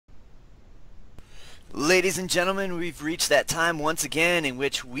Ladies and gentlemen, we've reached that time once again in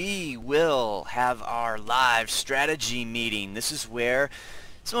which we will have our live strategy meeting. This is where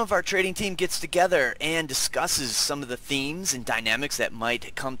some of our trading team gets together and discusses some of the themes and dynamics that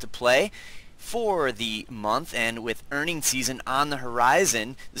might come to play for the month. And with earnings season on the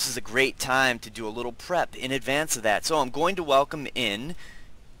horizon, this is a great time to do a little prep in advance of that. So I'm going to welcome in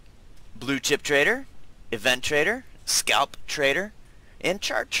Blue Chip Trader, Event Trader, Scalp Trader, and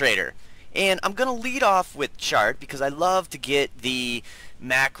Chart Trader. And I'm going to lead off with chart because I love to get the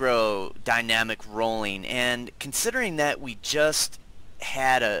macro dynamic rolling. And considering that we just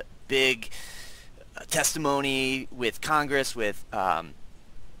had a big testimony with Congress, with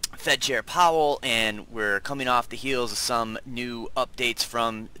Fed Chair Powell, and we're coming off the heels of some new updates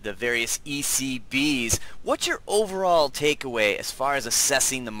from the various ECBs, what's your overall takeaway as far as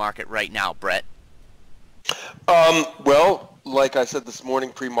assessing the market right now, Brett? Well, like I said this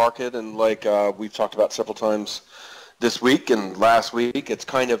morning pre-market, and like we've talked about several times this week and last week, it's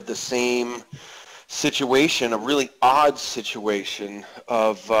kind of the same situation, a really odd situation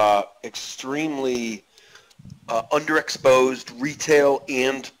of extremely underexposed retail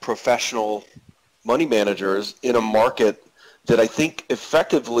and professional money managers in a market that I think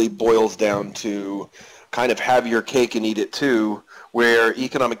effectively boils down to kind of have your cake and eat it too, where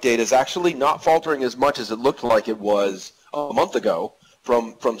economic data is actually not faltering as much as it looked like it was a month ago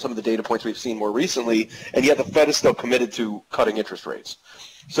from some of the data points we've seen more recently, and yet the Fed is still committed to cutting interest rates.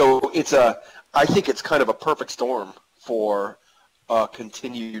 So I think it's kind of a perfect storm for a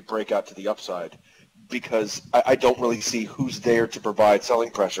continued breakout to the upside, because I don't really see who's there to provide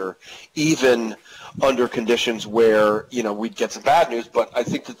selling pressure, even under conditions where, you know, we'd get some bad news. But I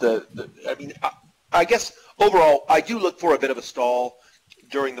think that I guess overall, I do look for a bit of a stall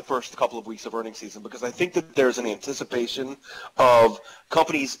during the first couple of weeks of earnings season, because I think that there's an anticipation of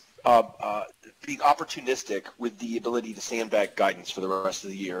companies being opportunistic with the ability to sandbag guidance for the rest of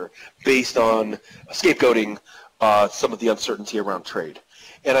the year based on scapegoating some of the uncertainty around trade.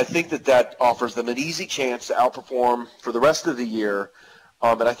 And I think that offers them an easy chance to outperform for the rest of the year,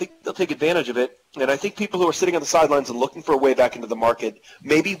 and I think they'll take advantage of it. And I think people who are sitting on the sidelines and looking for a way back into the market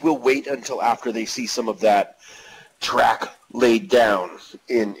maybe will wait until after they see some of that track laid down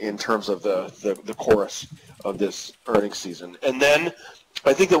in terms of the chorus of this earnings season. And then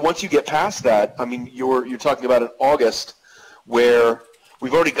I think that once you get past that, I mean, you're talking about an August where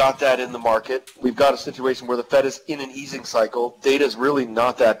we've already got that in the market. We've got a situation where the Fed is in an easing cycle. Data is really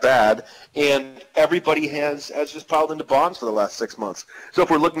not that bad, and everybody has just piled into bonds for the last 6 months. So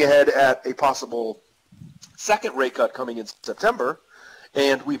if we're looking ahead at a possible second rate cut coming in September,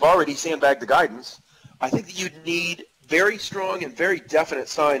 and we've already sandbagged the guidance, I think that you'd need very strong and very definite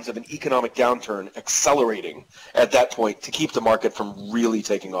signs of an economic downturn accelerating at that point to keep the market from really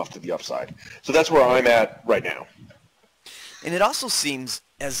taking off to the upside. So that's where I'm at right now. And it also seems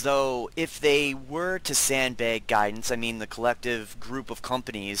as though if they were to sandbag guidance, I mean the collective group of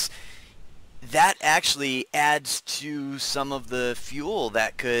companies, that actually adds to some of the fuel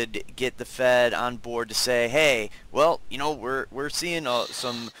that could get the Fed on board to say, hey, well, you know, we're seeing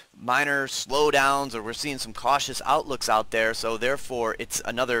some minor slowdowns, or we're seeing some cautious outlooks out there, so therefore it's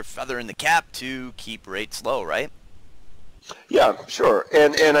another feather in the cap to keep rates low, right? Yeah, sure.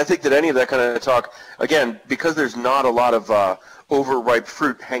 And I think that any of that kind of talk, again, because there's not a lot of overripe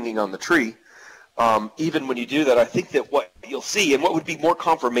fruit hanging on the tree, even when you do that, I think that what you'll see, and what would be more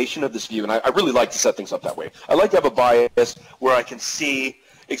confirmation of this view, and I really like to set things up that way. I like to have a bias where I can see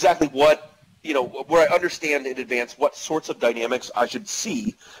exactly what, you know, where I understand in advance what sorts of dynamics I should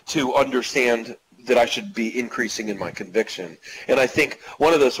see to understand that I should be increasing in my conviction. And I think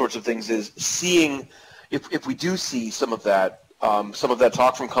one of those sorts of things is seeing, if we do see some of that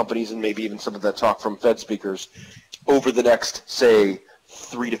talk from companies, and maybe even some of that talk from Fed speakers over the next, say,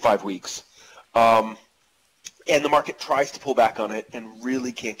 3 to 5 weeks, and the market tries to pull back on it and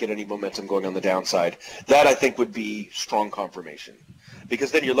really can't get any momentum going on the downside, that I think would be strong confirmation,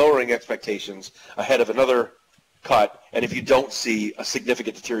 because then you're lowering expectations ahead of another cut. And if you don't see a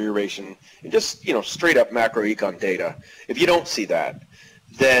significant deterioration in just, you know, straight up macroecon data, if you don't see that,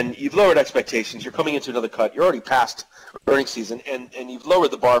 then you've lowered expectations. You're coming into another cut. You're already past earnings season, and you've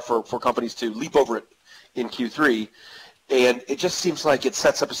lowered the bar for companies to leap over it in Q3. And it just seems like it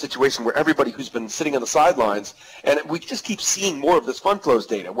sets up a situation where everybody who's been sitting on the sidelines, and we just keep seeing more of this fund flows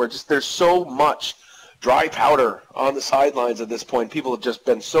data, where just there's so much dry powder on the sidelines at this point. People have just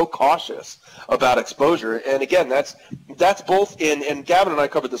been so cautious about exposure. And again, that's both and Gavin and I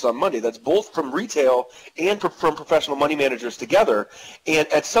covered this on Monday, that's both from retail and from professional money managers together. And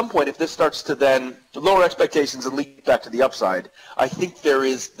at some point, if this starts to then lower expectations and leap back to the upside, I think there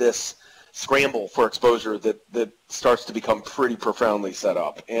is this scramble for exposure that starts to become pretty profoundly set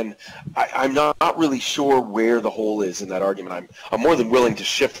up. And I'm not really sure where the hole is in that argument. I'm more than willing to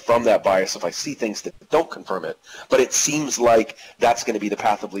shift from that bias if I see things that don't confirm it. But it seems like that's going to be the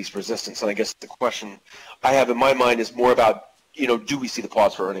path of least resistance. And I guess the question I have in my mind is more about, do we see the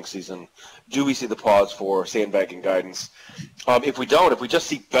pause for earnings season? Do we see the pause for sandbagging guidance? If we don't, if we just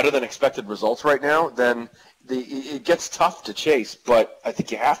see better than expected results right now, then it gets tough to chase, but I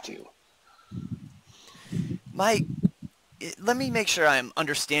think you have to. Mike, let me make sure I'm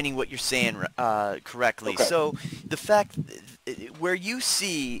understanding what you're saying correctly. Okay. So the fact where you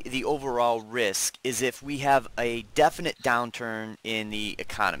see the overall risk is if we have a definite downturn in the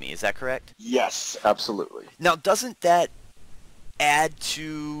economy. Is that correct? Yes, absolutely. Now, doesn't that add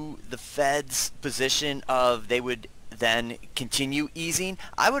to the Fed's position of they would then continue easing?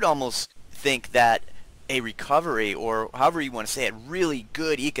 I would almost think that a recovery, or however you want to say it, really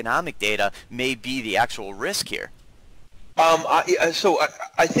good economic data may be the actual risk here.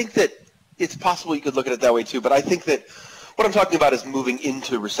 I think that it's possible you could look at it that way too, but I think that what I'm talking about is moving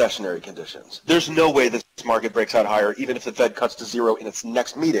into recessionary conditions. There's no way this market breaks out higher, even if the Fed cuts to zero in its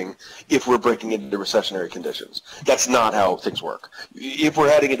next meeting, if we're breaking into recessionary conditions. That's not how things work. If we're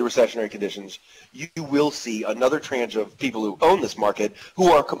heading into recessionary conditions, you will see another tranche of people who own this market,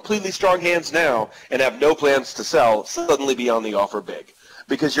 who are completely strong hands now and have no plans to sell, suddenly be on the offer big.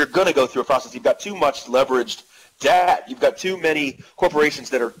 Because you're going to go through a process. You've got too much leveraged debt. You've got too many corporations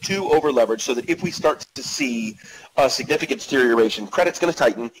that are too over-leveraged, so that if we start to see a significant deterioration, credit's going to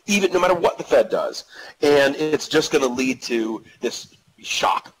tighten, even no matter what the Fed does. And it's just going to lead to this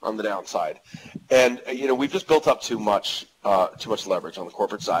shock on the downside. And, we've just built up too much leverage on the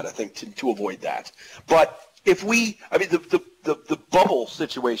corporate side, I think, to avoid that. But if the bubble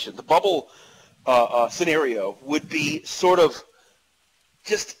situation, the bubble scenario would be sort of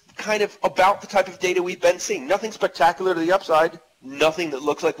just kind of about the type of data we've been seeing. Nothing spectacular to the upside, nothing that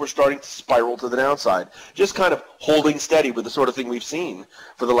looks like we're starting to spiral to the downside. Just kind of holding steady with the sort of thing we've seen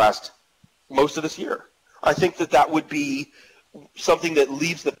for the last most of this year. I think that would be something that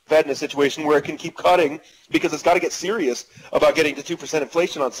leaves the Fed in a situation where it can keep cutting, because it's got to get serious about getting to 2%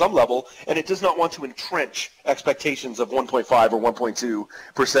 inflation on some level, and it does not want to entrench expectations of 1.5 or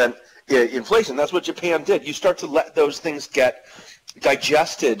 1.2% inflation. That's what Japan did. You start to let those things get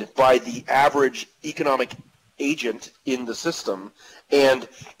digested by the average economic agent in the system, and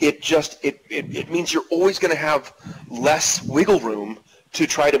it means you're always going to have less wiggle room to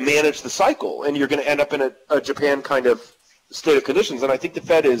try to manage the cycle, and you're going to end up in a Japan kind of state of conditions. And I think the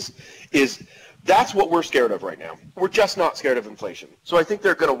Fed is that's what we're scared of right now. We're just not scared of inflation. So I think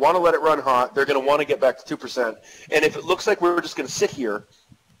they're going to want to let it run hot. They're going to want to get back to 2%. And if it looks like we're just going to sit here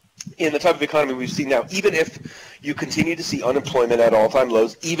in the type of economy we've seen now, even if you continue to see unemployment at all-time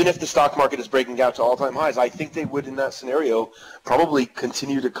lows, even if the stock market is breaking out to all-time highs, I think they would, in that scenario, probably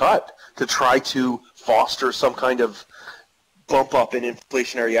continue to cut to try to foster some kind of bump up in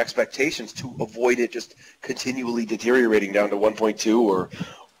inflationary expectations to avoid it just continually deteriorating down to 1.2 or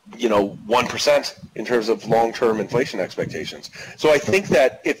 1% in terms of long-term inflation expectations. So I think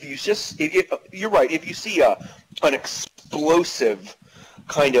that if you're right, if you see an explosive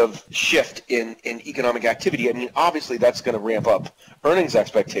kind of shift in economic activity, I mean, obviously that's going to ramp up earnings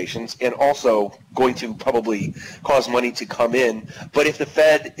expectations and also going to probably cause money to come in. But if the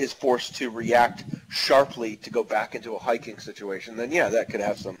Fed is forced to react sharply to go back into a hiking situation, then yeah, that could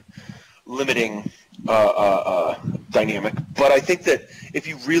have some limiting dynamic. But I think that if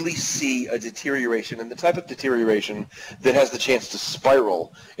you really see a deterioration, and the type of deterioration that has the chance to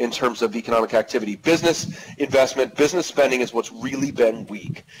spiral in terms of economic activity, business investment, business spending is what's really been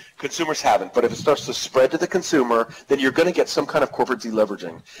weak. Consumers haven't. But if it starts to spread to the consumer, then you're going to get some kind of corporate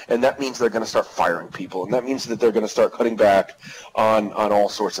deleveraging. And that means they're going to start firing people. And that means that they're going to start cutting back on all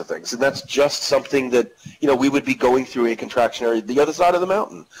sorts of things. And that's just something that, we would be going through a contractionary, the other side of the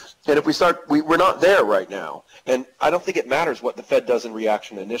mountain. And if we're not there right now. And I don't think it matters what the Fed does in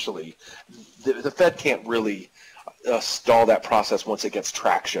reaction initially. The Fed can't really stall that process once it gets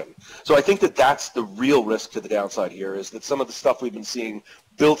traction. So I think that that's the real risk to the downside here, is that some of the stuff we've been seeing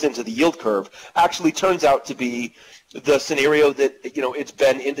built into the yield curve actually turns out to be the scenario that it's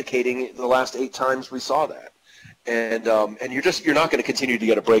been indicating the last 8 times we saw that. And you're not going to continue to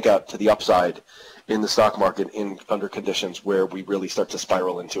get a breakout to the upside in the stock market under conditions where we really start to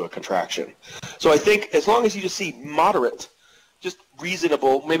spiral into a contraction. So I think as long as you just see moderate, just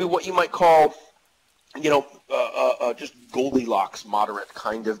reasonable, maybe what you might call, just Goldilocks moderate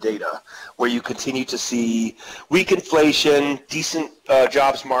kind of data, where you continue to see weak inflation, decent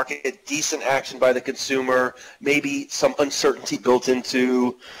jobs market, decent action by the consumer, maybe some uncertainty built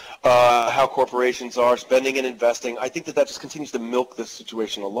into how corporations are spending and investing. I think that just continues to milk this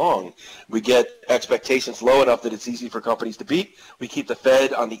situation along. We get expectations low enough that it's easy for companies to beat. We keep the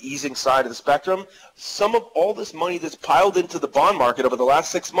Fed on the easing side of the spectrum. Some of all this money that's piled into the bond market over the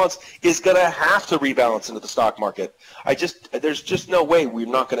last 6 months is going to have to rebalance into the stock market. There's just no way we're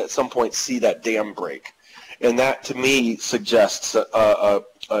not going to at some point see that dam break. And that, to me, suggests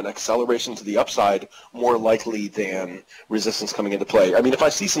an acceleration to the upside more likely than resistance coming into play. I mean, if I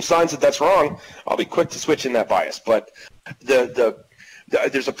see some signs that that's wrong, I'll be quick to switch in that bias. But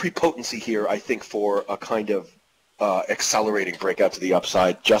there's a prepotency here, I think, for a kind of accelerating breakout to the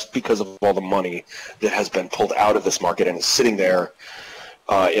upside just because of all the money that has been pulled out of this market and is sitting there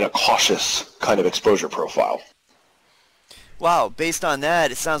in a cautious kind of exposure profile. Wow, based on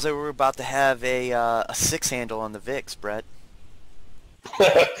that, it sounds like we're about to have a 6 handle on the VIX, Brett.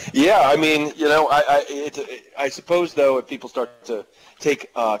 Yeah, I mean, I suppose, though, if people start to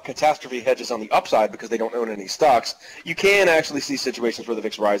take catastrophe hedges on the upside because they don't own any stocks, you can actually see situations where the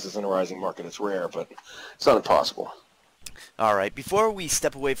VIX rises in a rising market. It's rare, but it's not impossible. All right, before we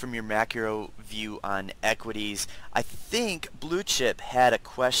step away from your macro view on equities, I think Blue Chip had a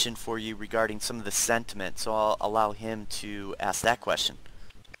question for you regarding some of the sentiment, so I'll allow him to ask that question.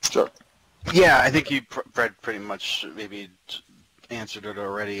 Sure. Yeah, I think you pretty much maybe answered it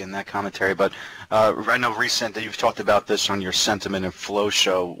already in that commentary, but I know recent that you've talked about this on your Sentiment and Flow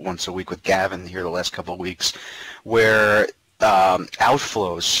show once a week with Gavin here the last couple of weeks, where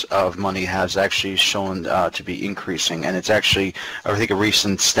outflows of money has actually shown to be increasing, and it's actually, I think a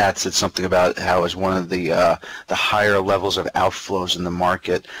recent stat said something about how it's one of the higher levels of outflows in the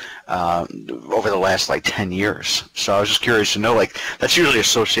market over the last like 10 years. So I was just curious to know, like, that's usually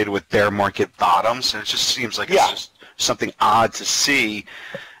associated with bear market bottoms, and it just seems like it's just something odd to see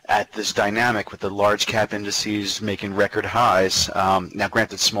at this dynamic with the large cap indices making record highs. Now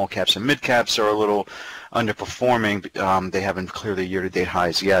granted, small caps and mid caps are a little underperforming. They haven't cleared the year-to-date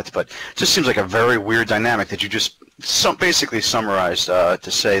highs yet, but it just seems like a very weird dynamic that you just basically summarized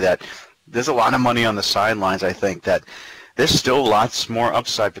to say that there's a lot of money on the sidelines. I think that there's still lots more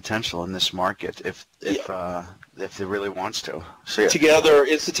upside potential in this market if it really wants to. So, Together,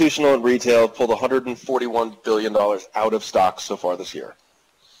 institutional and retail pulled $141 billion out of stocks so far this year.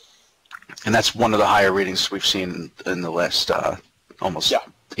 And that's one of the higher readings we've seen in the last almost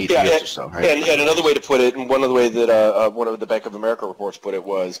 8 years or so, right? And another way to put it, and one of the way that one of the Bank of America reports put it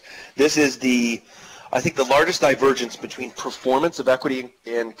was, this is I think the largest divergence between performance of equity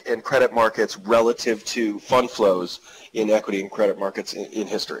and credit markets relative to fund flows in equity and credit markets in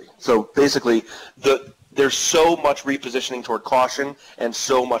history. So basically, there's so much repositioning toward caution and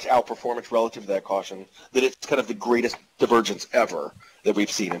so much outperformance relative to that caution that it's kind of the greatest divergence ever that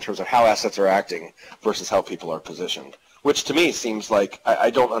we've seen in terms of how assets are acting versus how people are positioned, which to me seems like I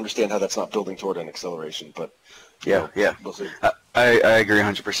don't understand how that's not building toward an acceleration, but we'll see. I agree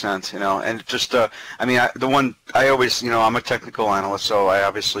 100%, and just, I mean, I always, I'm a technical analyst, so I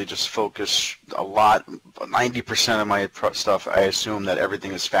obviously just focus a lot, 90% of my stuff, I assume that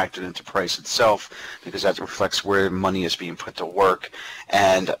everything is factored into price itself, because that reflects where money is being put to work.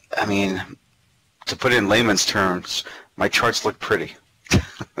 And, I mean, to put it in layman's terms, my charts look pretty.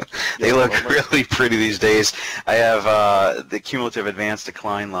 They look really pretty these days. I have the cumulative advanced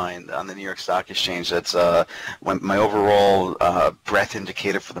decline line on the New York Stock Exchange. That's my overall breadth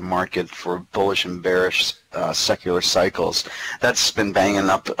indicator for the market for bullish and bearish secular cycles. That's been banging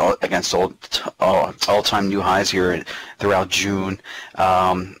up against all-time new highs here throughout June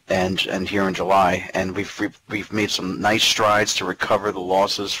and here in July. And we've made some nice strides to recover the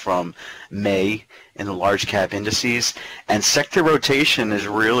losses from May in the large cap indices, and sector rotation is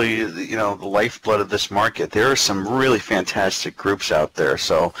really, the lifeblood of this market. There are some really fantastic groups out there,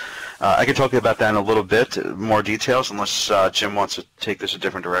 so I can talk about that in a little bit, more details, unless Jim wants to take this a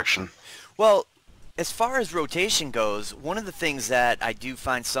different direction. Well, as far as rotation goes, one of the things that I do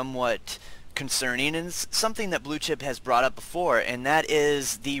find somewhat concerning and something that Blue Chip has brought up before, and that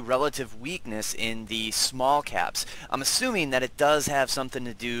is the relative weakness in the small caps. I'm assuming that it does have something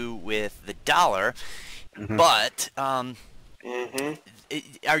to do with the dollar, but are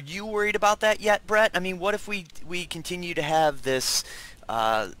you worried about that yet, Brett? I mean, what if we continue to have this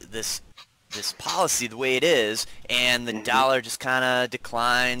this policy the way it is, and the dollar just kind of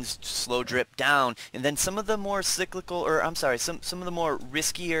declines, slow drip down, and then some of the more cyclical, or I'm sorry, some of the more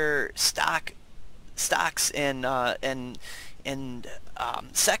riskier stocks and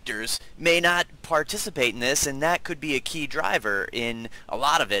sectors may not participate in this, and that could be a key driver in a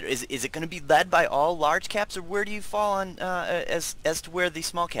lot of it. Is it going to be led by all large caps, or where do you fall on as to where the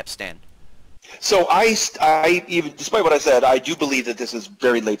small caps stand? So I even, despite what I said, I do believe that this is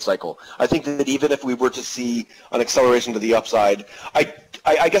very late cycle. I think that even if we were to see an acceleration to the upside,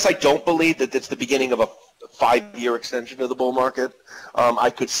 I guess I don't believe that it's the beginning of a 5-year extension of the bull market. I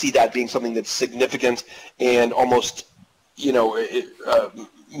could see that being something that's significant and almost,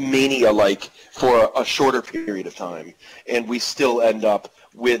 mania-like for a shorter period of time, and we still end up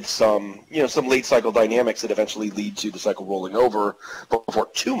with some late cycle dynamics that eventually lead to the cycle rolling over before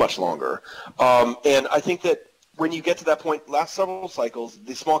too much longer. And I think that when you get to that point, last several cycles,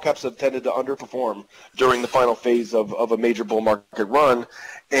 the small caps have tended to underperform during the final phase of a major bull market run,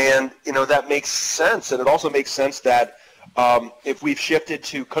 and that makes sense. And it also makes sense that if we've shifted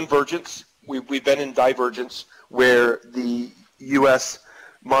to convergence, we've been in divergence where the U.S.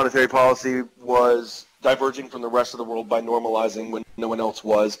 monetary policy was diverging from the rest of the world by normalizing when no one else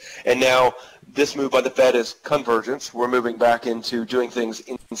was. And now this move by the Fed is convergence. We're moving back into doing things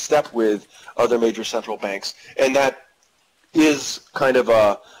in step with other major central banks. And that is kind of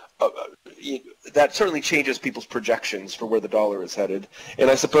that certainly changes people's projections for where the dollar is headed. And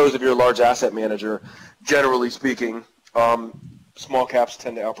I suppose if you're a large asset manager, generally speaking, small caps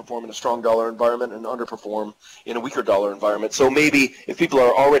tend to outperform in a strong dollar environment and underperform in a weaker dollar environment. So maybe if people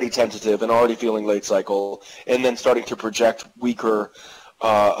are already tentative and already feeling late cycle and then starting to project weaker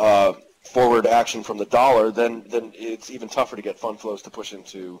forward action from the dollar, then it's even tougher to get fund flows to push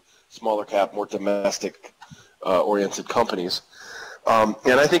into smaller cap, more domestic oriented companies.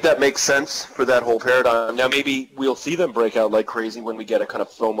 And I think that makes sense for that whole paradigm. Now maybe we'll see them break out like crazy when we get a kind of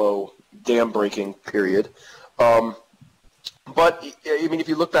FOMO dam breaking period. But, I mean, if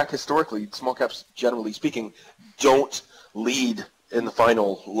you look back historically, small caps, generally speaking, don't lead in the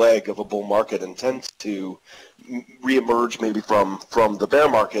final leg of a bull market and tend to reemerge maybe from the bear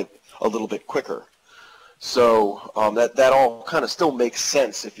market a little bit quicker. So that all kind of still makes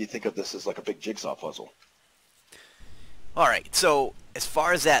sense if you think of this as like a big jigsaw puzzle. All right, so as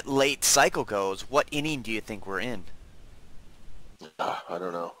far as that late cycle goes, what inning do you think we're in? I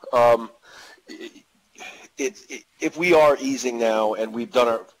don't know. If we are easing now and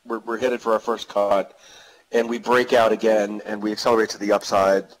we're headed for our first cut, and we break out again and we accelerate to the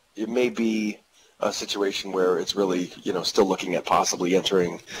upside, it may be a situation where it's really still looking at possibly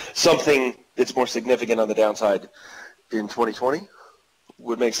entering something that's more significant on the downside in 2020.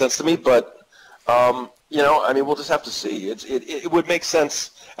 Would make sense to me, but I mean, we'll just have to see. It would make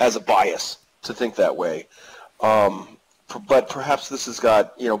sense as a bias to think that way. But perhaps this has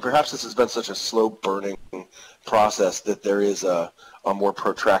perhaps this has been such a slow burning process that there is a more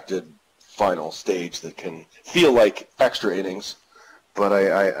protracted final stage that can feel like extra innings. But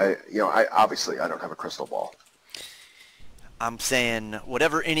I obviously I don't have a crystal ball. I'm saying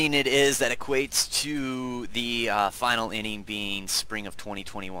whatever inning it is that equates to the final inning being spring of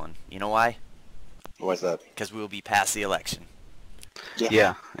 2021. You know why? Why is that? Because we will be past the election.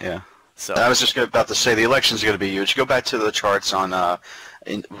 Yeah. So I was just about to say the election's going to be huge. Go back to the charts on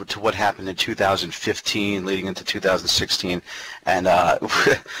to what happened in 2015 leading into 2016, and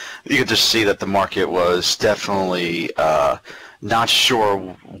you could just see that the market was definitely not sure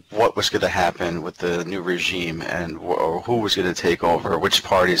what was going to happen with the new regime and or who was going to take over, which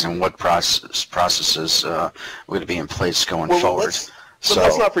parties and what processes were going to be in place going forward. So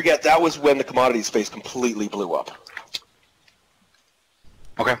let's not forget that was when the commodity space completely blew up.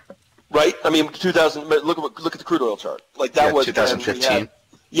 Okay. Right? I mean, 2000. Look at the crude oil chart. Like that was 2015.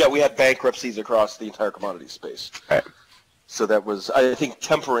 We had bankruptcies across the entire commodity space. Right. So that was, I think,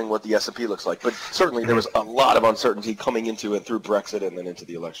 tempering what the S&P looks like. But certainly there was a lot of uncertainty coming into and through Brexit and then into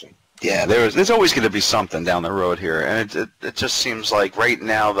the election. Yeah, there's always going to be something down the road here, and it just seems like right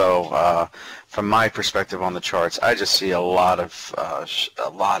now, though, from my perspective on the charts, I just see a lot of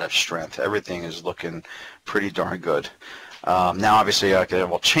strength. Everything is looking pretty darn good. Now, obviously, it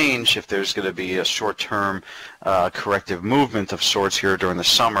will change if there's going to be a short-term corrective movement of sorts here during the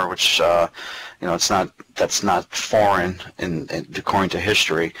summer, which that's not foreign according to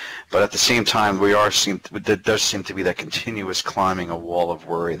history. But at the same time, there does seem to be that continuous climbing a wall of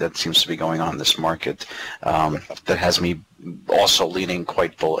worry that seems to be going on in this market that has me also leaning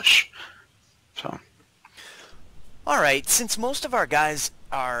quite bullish. So. All right, since most of our guys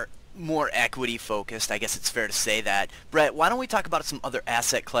are more equity focused, I guess it's fair to say that. Brett, why don't we talk about some other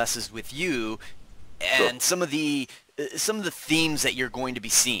asset classes with you and some of the themes that you're going to be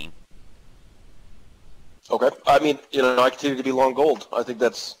seeing? Okay. I mean, I continue to be long gold. I think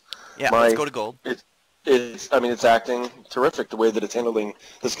that's let's go to gold. It's acting terrific the way that it's handling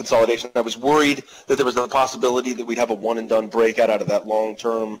this consolidation. I was worried that there was a possibility that we'd have a one-and-done breakout out of that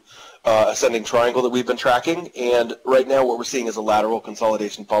long-term ascending triangle that we've been tracking, and right now what we're seeing is a lateral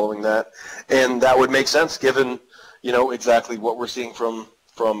consolidation following that, and that would make sense given, exactly what we're seeing from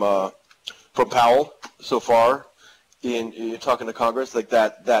Powell so far in talking to Congress, like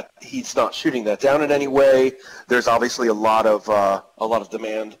that he's not shooting that down in any way. There's obviously a lot of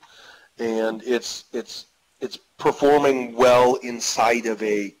demand, and it's performing well inside of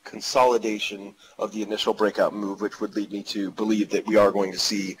a consolidation of the initial breakout move, which would lead me to believe that we are going to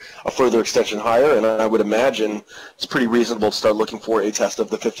see a further extension higher, and I would imagine it's pretty reasonable to start looking for a test of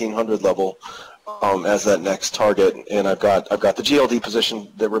the 1500 level as that next target. And I've got the GLD position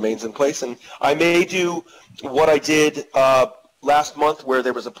that remains in place, and I may do what I did last month, where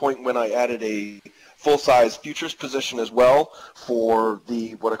there was a point when I added a full-size futures position as well for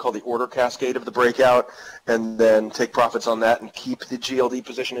what I call the order cascade of the breakout, and then take profits on that and keep the GLD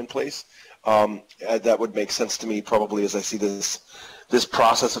position in place. That would make sense to me probably as I see this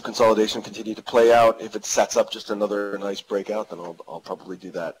process of consolidation continue to play out. If it sets up just another nice breakout, then I'll probably do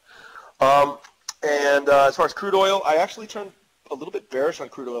that. As far as crude oil, I actually turned a little bit bearish on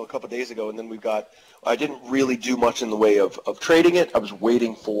crude oil a couple of days ago, and then I didn't really do much in the way of trading it. I was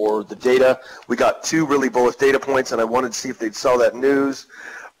waiting for the data. We got two really bullish data points, and I wanted to see if they'd sell that news.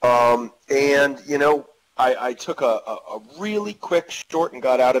 I took a really quick short and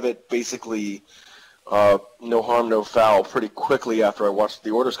got out of it basically no harm, no foul pretty quickly after I watched the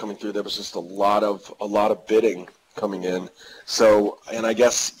orders coming through. There was just a lot of bidding coming in. So, and I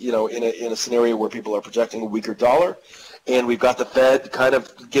guess, in a scenario where people are projecting a weaker dollar, and we've got the Fed kind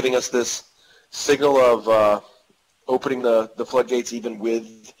of giving us this signal of opening the floodgates even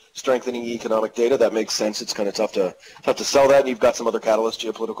with strengthening economic data, that makes sense. It's kind of tough to sell that, and you've got some other catalysts,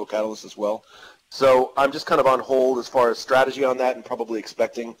 geopolitical catalysts as well. So I'm just kind of on hold as far as strategy on that, and probably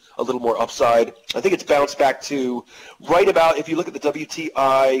expecting a little more upside. I think it's bounced back to right about, if you look at the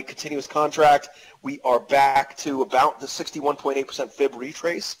WTI continuous contract, we are back to about the 61.8% fib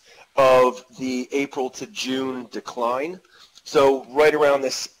retrace of the April to June decline. So right around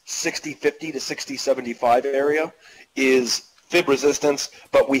this 60.50 to 60.75 area is fib resistance,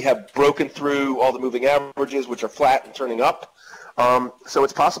 but we have broken through all the moving averages, which are flat and turning up. So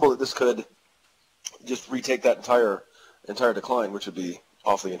it's possible that this could just retake that entire decline, which would be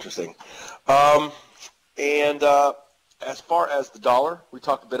awfully interesting. As far as the dollar, we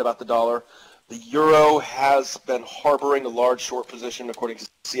talked a bit about the dollar. The euro has been harboring a large short position according to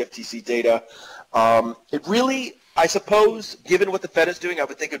CFTC data. It really, I suppose, given what the Fed is doing, I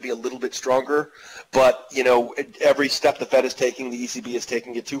would think it would be a little bit stronger. But, every step the Fed is taking, the ECB is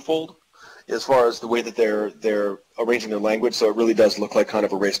taking it twofold as far as the way that they're arranging their language. So it really does look like kind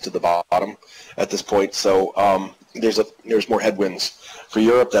of a race to the bottom at this point. So there's more headwinds for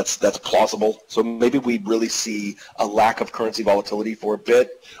Europe. That's plausible. So maybe we really see a lack of currency volatility for a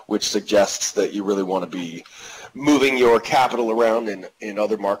bit, which suggests that you really want to be moving your capital around in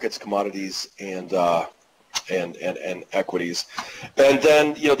other markets, commodities, and equities. And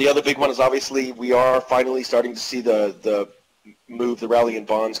then the other big one is obviously we are finally starting to see the rally in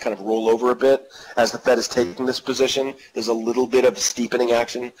bonds kind of roll over a bit as the Fed is taking this position. There's a little bit of steepening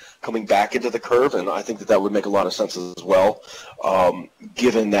action coming back into the curve, and I think that would make a lot of sense as well,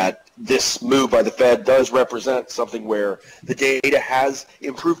 given that this move by the Fed does represent something where the data has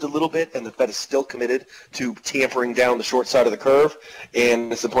improved a little bit, and the Fed is still committed to tampering down the short side of the curve.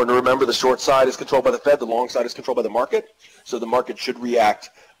 And it's important to remember the short side is controlled by the Fed, the long side is controlled by the market, so the market should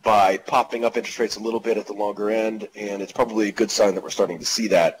react by popping up interest rates a little bit at the longer end, and it's probably a good sign that we're starting to see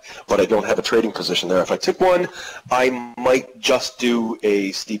that, but I don't have a trading position there. If I took one, I might just do a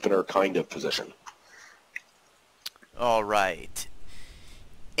steepener kind of position. All right.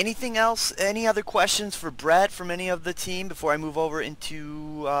 Anything else? Any other questions for Brett from any of the team before I move over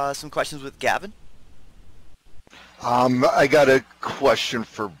into some questions with Gavin? I got a question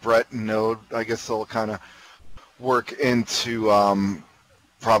for Brett and Node. I guess I'll kind of work into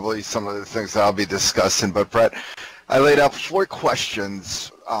probably some of the things that I'll be discussing. But Brett, I laid out 4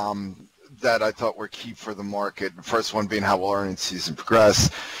 questions that I thought were key for the market. The first one being how will earnings season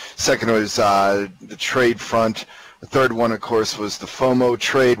progress. Second was the trade front. The third one, of course, was the FOMO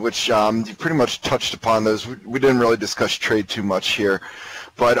trade, which you pretty much touched upon those. We didn't really discuss trade too much here.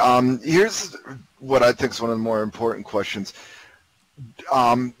 But here's what I think is one of the more important questions.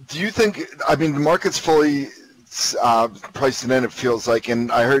 Do you think, I mean, the market's fully pricing in, it feels like,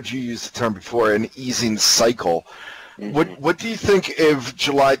 and I heard you use the term before, an easing cycle. Mm-hmm. What do you think if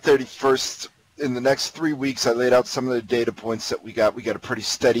July 31st in the next 3 weeks, I laid out some of the data points that we got. We got a pretty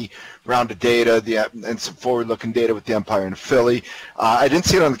steady round of data and some forward-looking data with the Empire and Philly. I didn't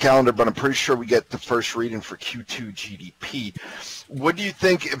see it on the calendar, but I'm pretty sure we get the first reading for Q2 GDP. What do you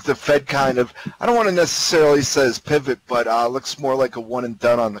think if the Fed kind of, I don't want to necessarily say pivot, but looks more like a one and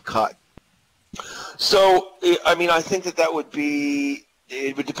done on the cut? So, I mean, I think that would be,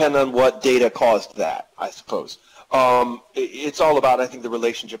 it would depend on what data caused that, I suppose. It's all about, I think, the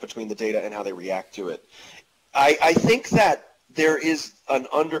relationship between the data and how they react to it. I think that there is an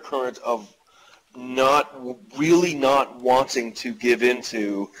undercurrent of not wanting to give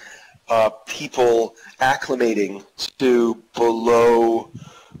into people acclimating to below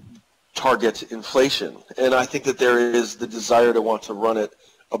target inflation. And I think that there is the desire to want to run it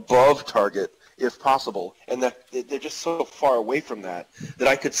above target if possible, and that they're just so far away from that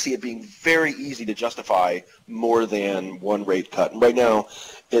I could see it being very easy to justify more than one rate cut. And right now,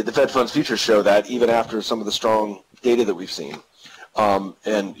 the Fed funds futures show that even after some of the strong data that we've seen.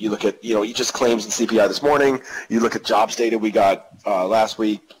 And you look at, just claims and CPI this morning, you look at jobs data we got last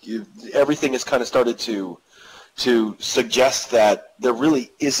week, everything has kind of started to suggest that there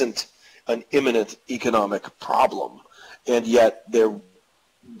really isn't an imminent economic problem, and yet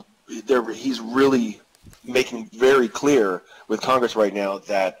he's really making very clear with Congress right now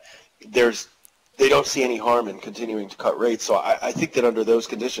that they don't see any harm in continuing to cut rates. So I think that under those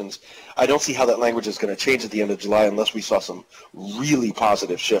conditions, I don't see how that language is going to change at the end of July unless we saw some really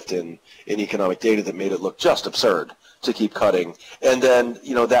positive shift in economic data that made it look just absurd to keep cutting. And then,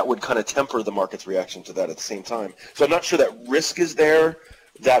 that would kind of temper the market's reaction to that at the same time. So I'm not sure that risk is there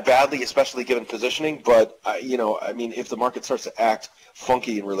that badly, especially given positioning. But, if the market starts to act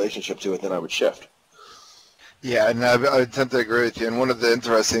funky in relationship to it, then I would shift. Yeah, and I tend to agree with you. And one of the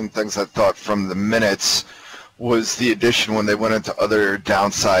interesting things I thought from the minutes was the addition when they went into other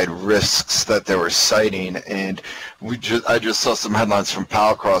downside risks that they were citing. And I just saw some headlines from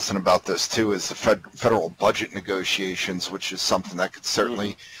Palcross about this too, is the federal budget negotiations, which is something that could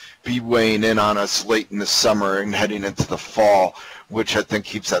certainly be weighing in on us late in the summer and heading into the fall, which I think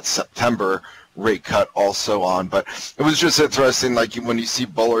keeps that September rate cut also on. But it was just interesting, like when you see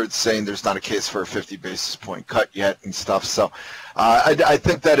Bullard saying there's not a case for a 50 basis point cut yet and stuff. So I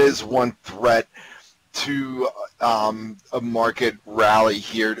think that is one threat to a market rally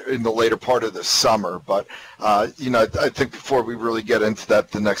here in the later part of the summer. But I think before we really get into that,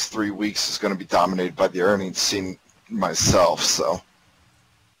 the next 3 weeks is going to be dominated by the earnings scene myself. So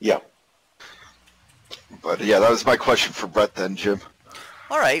yeah. But yeah, that was my question for Brett then, Jim.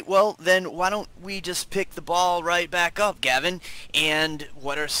 All right, well, then why don't we just pick the ball right back up, Gavin? And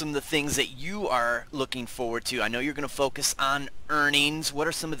what are some of the things that you are looking forward to? I know you're going to focus on earnings. What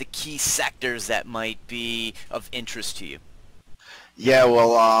are some of the key sectors that might be of interest to you? Yeah,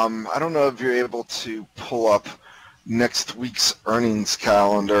 well, I don't know if you're able to pull up next week's earnings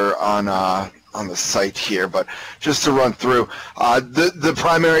calendar on the site here, but just to run through, the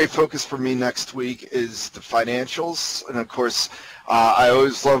primary focus for me next week is the financials, and of course,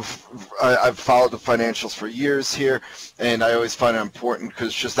 I've followed the financials for years here, and I always find it important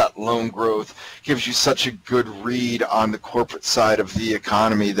because just that loan growth gives you such a good read on the corporate side of the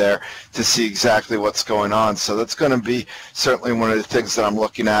economy there to see exactly what's going on. So that's going to be certainly one of the things that I'm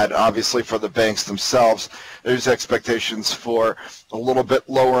looking at. Obviously, for the banks themselves, there's expectations for a little bit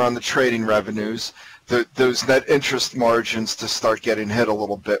lower on the trading revenues. Those net interest margins to start getting hit a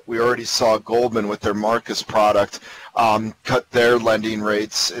little bit. We already saw Goldman with their Marcus product cut their lending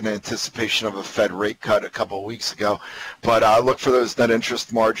rates in anticipation of a Fed rate cut a couple of weeks ago. But look for those net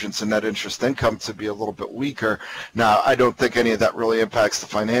interest margins and net interest income to be a little bit weaker. Now, I don't think any of that really impacts the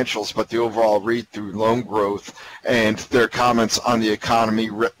financials, but the overall read through loan growth and their comments on the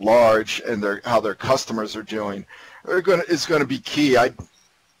economy writ large and how their customers are doing is going to be key. I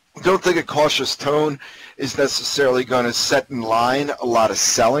don't think a cautious tone is necessarily going to set in line a lot of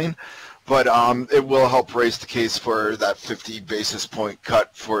selling, but it will help raise the case for that 50 basis point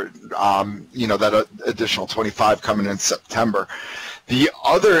cut for that additional 25 coming in September. The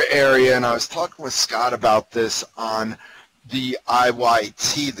other area, and I was talking with Scott about this on the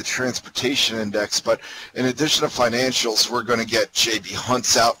IYT, the Transportation Index, but in addition to financials, we're going to get JB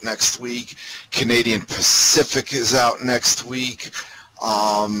Hunt's out next week. Canadian Pacific is out next week.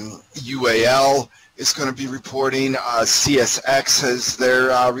 UAL is going to be reporting. CSX has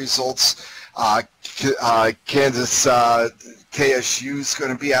their results. Kansas KSU is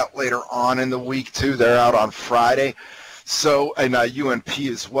going to be out later on in the week too. They're out on Friday. So, and UNP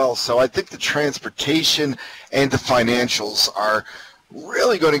as well. So I think the transportation and the financials are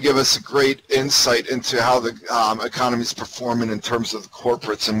really going to give us a great insight into how the economy is performing in terms of the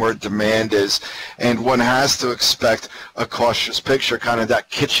corporates and where demand is. And one has to expect a cautious picture, kind of that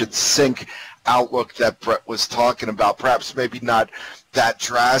kitchen sink outlook that Brett was talking about. Perhaps maybe not that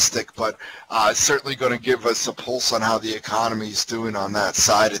drastic, but certainly going to give us a pulse on how the economy is doing on that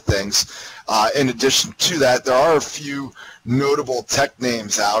side of things. In addition to that, there are a few notable tech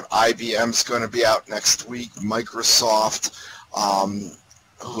names out. IBM's going to be out next week. Microsoft.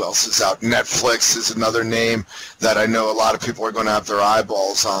 Who else is out? Netflix is another name that I know a lot of people are going to have their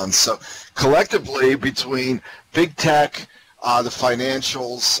eyeballs on. So collectively, between big tech, the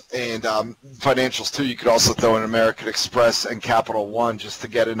financials, and financials too, you could also throw in American Express and Capital One just to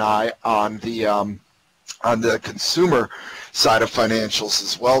get an eye on the consumer side of financials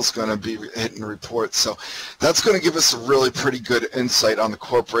as well is going to be hitting reports. So that's going to give us a really pretty good insight on the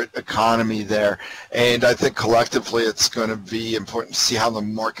corporate economy there. And I think collectively it's going to be important to see how the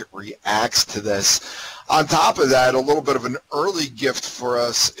market reacts to this. On top of that, a little bit of an early gift for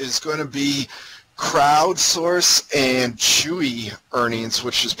us is going to be Crowdsource and Chewy earnings,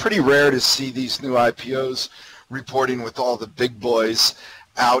 which is pretty rare to see these new IPOs reporting with all the big boys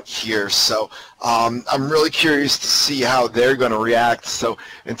out here. So I'm really curious to see how they're going to react. So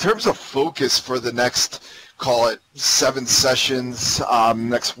in terms of focus for the next, call it 7 sessions,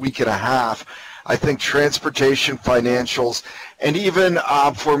 next week and a half, I think transportation, financials, and even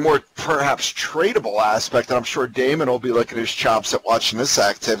for a more perhaps tradable aspect, and I'm sure Damon will be licking his chops at watching this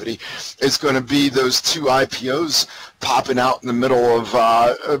activity, is going to be those 2 IPOs popping out in the middle of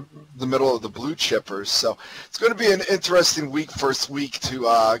the blue chippers. So it's going to be an interesting week, first week,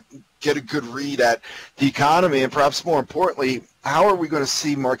 to get a good read at the economy, and perhaps more importantly, how are we going to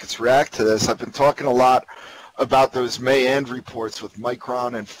see markets react to this? I've been talking a lot about those May end reports with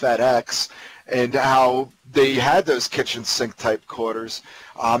Micron and FedEx, and how they had those kitchen sink type quarters.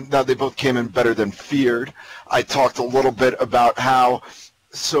 Now they both came in better than feared. I talked a little bit about how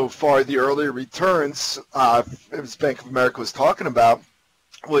so far the earlier returns, as Bank of America was talking about,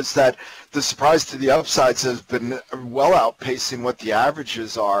 was that the surprise to the upsides has been well outpacing what the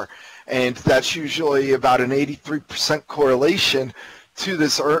averages are, and that's usually about an 83% correlation to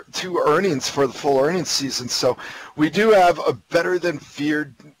this to earnings for the full earnings season. So we do have a better than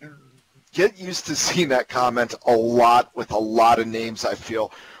feared. Get used to seeing that comment a lot with a lot of names, I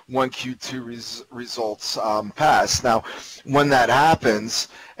feel, 1Q2 results pass. Now, when that happens,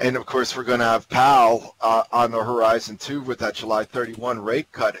 and of course we're going to have Powell on the horizon too with that July 31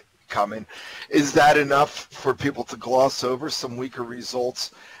 rate cut coming, is that enough for people to gloss over some weaker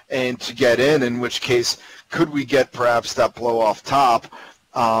results and to get in which case could we get perhaps that blow off top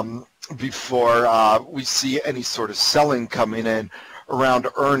before we see any sort of selling coming in around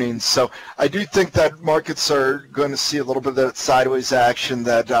earnings? So I do think that markets are going to see a little bit of that sideways action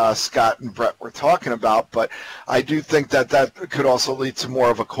that Scott and Brett were talking about, but I do think that that could also lead to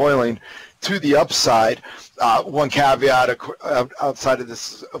more of a coiling to the upside. One caveat outside of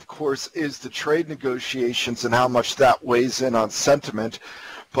this, of course, is the trade negotiations and how much that weighs in on sentiment.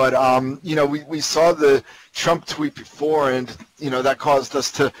 But, you know, we saw the Trump tweet before, and, you know, that caused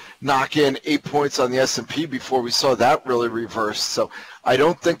us to knock in 8 points on the S&P before we saw that really reverse. So I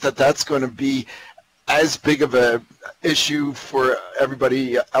don't think that that's going to be as big of a issue for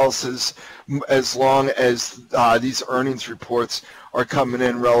everybody else's as long as these earnings reports are coming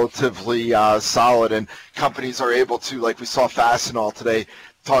in relatively solid and companies are able to, like we saw Fastenal today,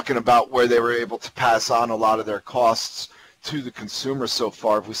 talking about where they were able to pass on a lot of their costs to the consumer so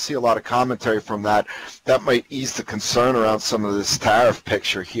far. If we see a lot of commentary from that, that might ease the concern around some of this tariff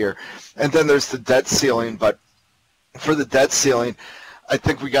picture here. And then there's the debt ceiling, but for the debt ceiling, I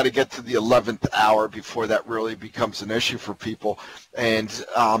think we got to get to the 11th hour before that really becomes an issue for people. And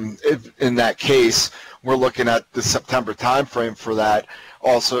if, in that case, we're looking at the September timeframe for that.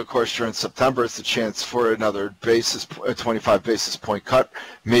 Also, of course, during September, it's a chance for another a 25 basis point cut,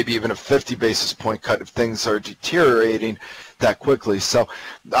 maybe even a 50 basis point cut if things are deteriorating that quickly. So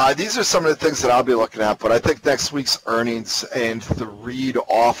these are some of the things that I'll be looking at, but I think next week's earnings and the read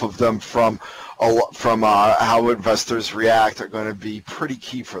off of them from how investors react are going to be pretty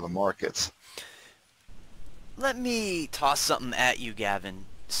key for the markets. Let me toss something at you, Gavin.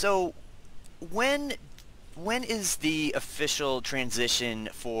 So when is the official transition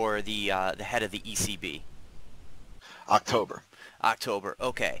for the head of the ECB? October. October,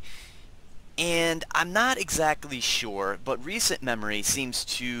 okay. And I'm not exactly sure, but recent memory seems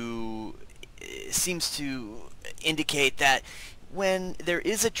to indicate that when there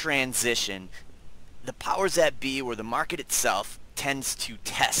is a transition, the powers that be or the market itself tends to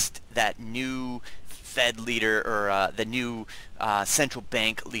test that new Fed leader or the new central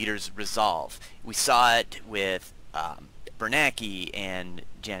bank leader's resolve. We saw it with Bernanke and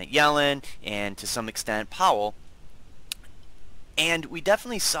Janet Yellen and to some extent Powell. And we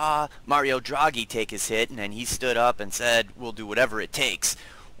definitely saw Mario Draghi take his hit, and then he stood up and said, we'll do whatever it takes.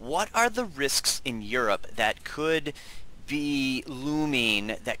 What are the risks in Europe that could be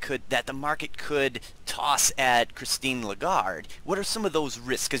looming, that the market could toss at Christine Lagarde? What are some of those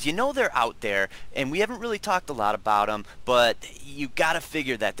risks? Because you know they're out there, and we haven't really talked a lot about them, but you got to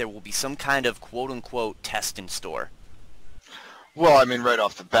figure that there will be some kind of quote-unquote test in store. Well, I mean, right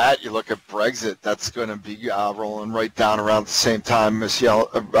off the bat, you look at Brexit, that's going to be rolling right down around the same time Ms.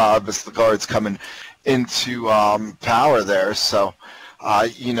 Lagarde's coming into power there. So,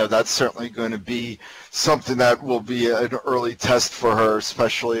 you know, that's certainly going to be something that will be an early test for her,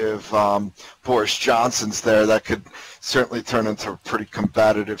 especially if Boris Johnson's there. That could certainly turn into a pretty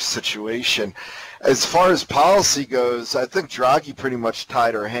combative situation. As far as policy goes, I think Draghi pretty much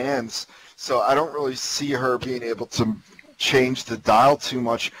tied her hands, so I don't really see her being able to change the dial too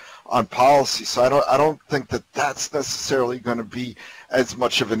much on policy. So I don't think that that's necessarily going to be as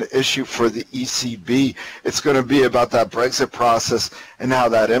much of an issue for the ECB. It's going to be about that Brexit process and how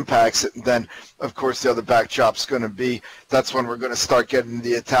that impacts it. And then, of course, the other backdrop's going to be that's when we're going to start getting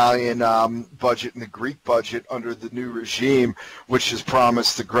the Italian budget and the Greek budget under the new regime, which has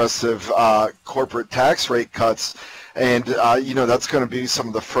promised aggressive corporate tax rate cuts. And, you know, that's going to be some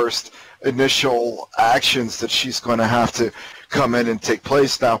of the first initial actions that she's going to have to come in and take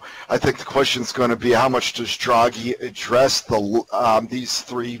place. Now, I think the question is going to be how much does Draghi address these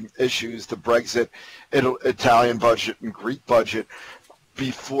three issues, the Brexit, Italian budget, and Greek budget,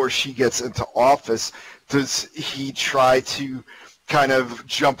 before she gets into office? Does he try to kind of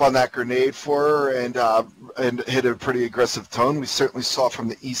jump on that grenade for her and hit a pretty aggressive tone? We certainly saw from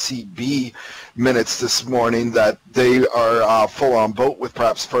the ECB minutes this morning that they are full on boat with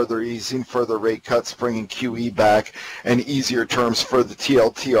perhaps further easing, further rate cuts, bringing QE back, and easier terms for the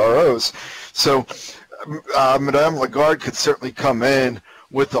TLTROs. So Madame Lagarde could certainly come in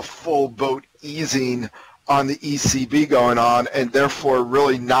with a full boat easing on the ECB going on, and therefore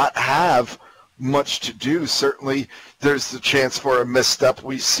really not have much to do. Certainly there's the chance for a misstep.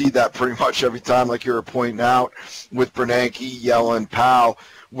 We see that pretty much every time, like you were pointing out, with Bernanke, Yellen, Powell,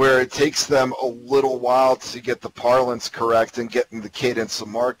 where it takes them a little while to get the parlance correct and get in the cadence of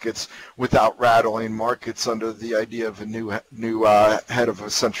markets without rattling markets under the idea of a new head of a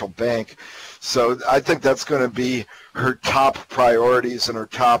central bank. So I think that's going to be her top priorities and her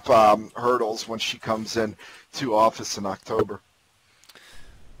top hurdles when she comes in to office in October.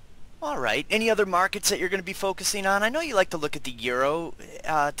 All right. Any other markets that you're going to be focusing on? I know you like to look at the euro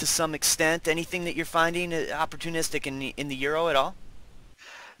to some extent. Anything that you're finding opportunistic in the euro at all?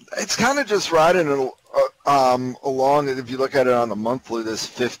 It's kind of just riding along. If you look at it on the monthly, this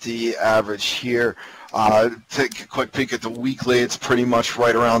 50 average here. Take a quick peek at the weekly. It's pretty much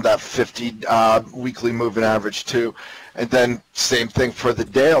right around that 50 weekly moving average too. And then same thing for the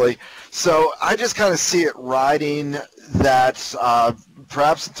daily. So I just kind of see it riding that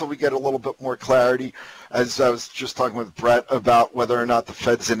perhaps until we get a little bit more clarity, as I was just talking with Brett about whether or not the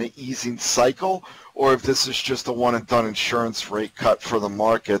Fed's in an easing cycle or if this is just a one-and-done insurance rate cut for the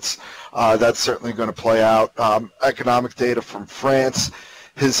markets. That's certainly going to play out. Economic data from France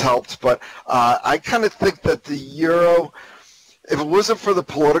has helped, but I kind of think that the euro, if it wasn't for the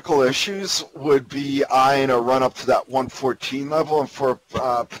political issues, would be eyeing a run up to that 114 level and for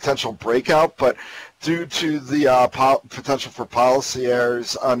a potential breakout. But due to the potential for policy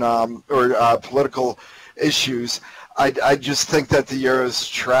errors on or political issues, I just think that the euro is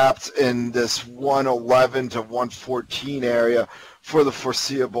trapped in this 111 to 114 area for the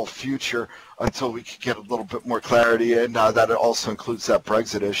foreseeable future until we can get a little bit more clarity, and that also includes that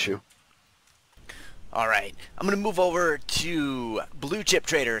Brexit issue. All right, I'm going to move over to blue chip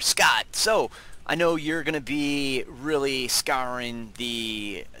trader Scott. So I know you're going to be really scouring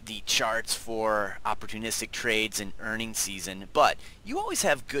the charts for opportunistic trades in earnings season, but you always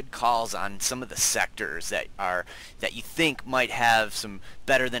have good calls on some of the sectors that you think might have some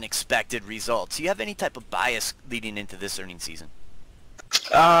better than expected results. Do you have any type of bias leading into this earnings season?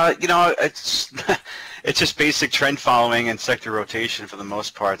 You know, it's just basic trend following and sector rotation for the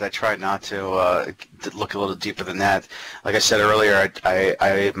most part. I try not to look a little deeper than that. Like I said earlier, I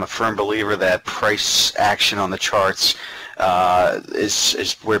am a firm believer that price action on the charts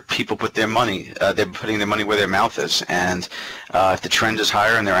is where people put their money. They're putting their money where their mouth is, and if the trend is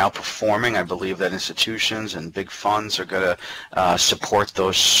higher and they're outperforming, I believe that institutions and big funds are going to support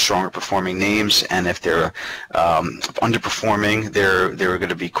those stronger performing names, and if they're underperforming, they're going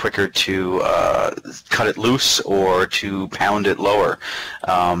to be quicker to cut it loose or to pound it lower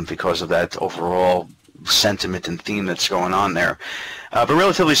because of that overall sentiment and theme that's going on there. But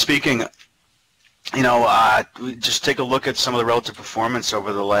relatively speaking, you know, just take a look at some of the relative performance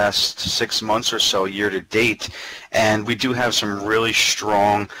over the last 6 months or so, year to date, and we do have some really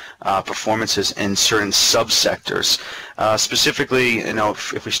strong performances in certain subsectors. Specifically, you know,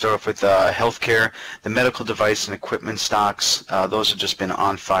 if we start off with healthcare, the medical device and equipment stocks, those have just been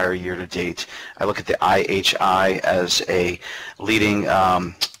on fire year to date. I look at the IHI as a leading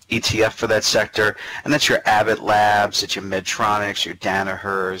ETF for that sector, and that's your Abbott Labs, it's your Medtronics, your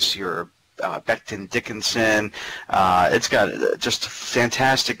Danaher's, your Becton Dickinson. It's got just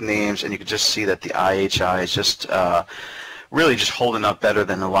fantastic names, and you can just see that the IHI is just really just holding up better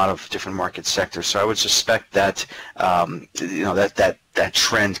than a lot of different market sectors. So I would suspect that you know, that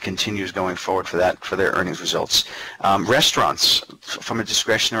trend continues going forward for their earnings results. Restaurants, from a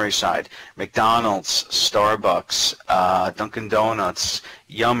discretionary side, McDonald's, Starbucks, Dunkin' Donuts,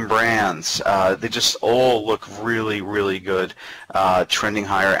 Yum Brands, they just all look really, really good, trending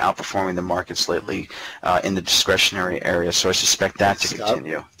higher, outperforming the markets lately in the discretionary area. So I suspect that to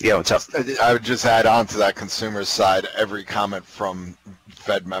continue. Yeah, what's up? I would just add on to that consumer side, every comment from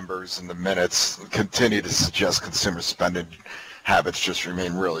Fed members in the minutes continue to suggest consumer spending habits just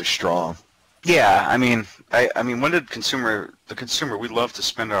remain really strong. Yeah, I mean, when did the consumer, we love to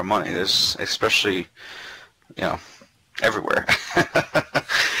spend our money. There's especially, you know, everywhere.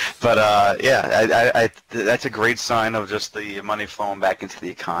 But yeah, that's a great sign of just the money flowing back into the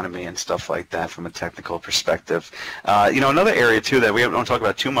economy and stuff like that from a technical perspective. You know, another area too that we don't talk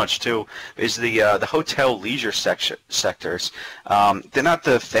about too much too is the hotel leisure sectors. They're not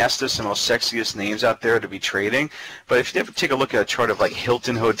the fastest and most sexiest names out there to be trading, but if you ever take a look at a chart of like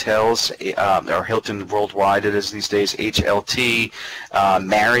Hilton Hotels, or Hilton Worldwide it is these days, HLT,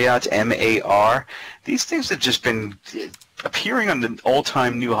 Marriott, MAR, these things have just been appearing on the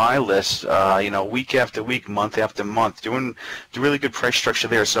all-time new high list, you know, week after week, month after month, doing really good price structure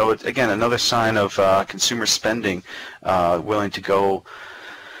there. So it's, again, another sign of consumer spending willing to go,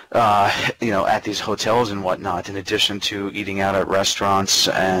 you know, at these hotels and whatnot, in addition to eating out at restaurants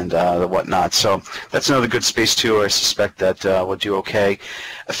and the whatnot. So that's another good space too. I suspect that we'll do okay.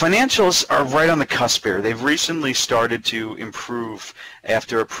 Financials are right on the cusp here. They've recently started to improve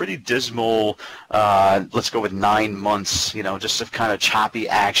after a pretty dismal, let's go with 9 months, you know, just of kind of choppy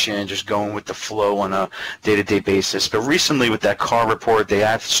action, just going with the flow on a day-to-day basis. But recently with that car report, they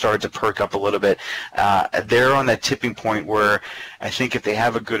have started to perk up a little bit. They're on that tipping point where I think if they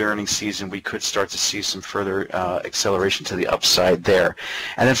have a good earnings season, we could start to see some further acceleration to the upside there.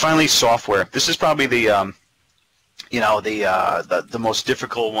 And then finally, software. This is probably the you know, the most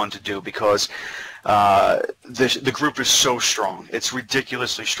difficult one to do because the group is so strong. It's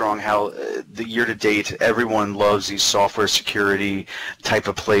ridiculously strong how the year to date everyone loves these software security type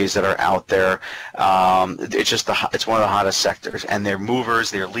of plays that are out there. It's just it's one of the hottest sectors, and they're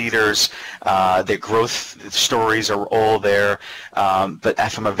movers, they're leaders, their growth stories are all there. But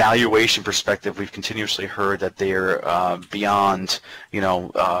from a valuation perspective, we've continuously heard that they're beyond, you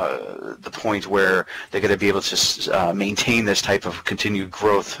know, the point where they're going to be able to maintain this type of continued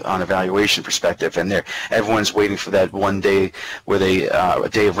growth on a valuation perspective. And everyone's waiting for that one day where a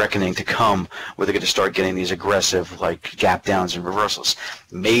day of reckoning to come, where they're going to start getting these aggressive like gap downs and reversals.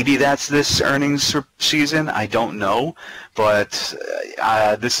 Maybe that's this earnings season. I don't know, but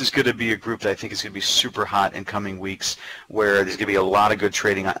this is going to be a group that I think is going to be super hot in coming weeks, where there's going to be a lot of good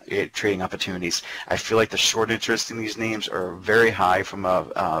trading opportunities. I feel like the short interest in these names are very high from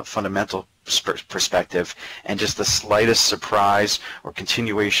a fundamental perspective, and just the slightest surprise or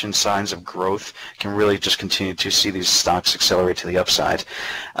continuation signs of growth can really just continue to see these stocks accelerate to the upside.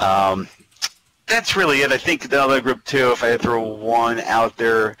 That's really it. I think the other group too, if I throw one out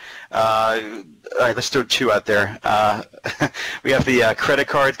there, all right, let's throw two out there. We have the credit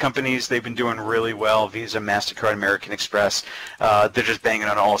card companies. They've been doing really well. Visa, MasterCard, American Express. They're just banging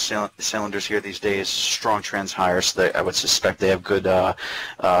on all cylinders here these days. Strong trends higher, so I would suspect they have good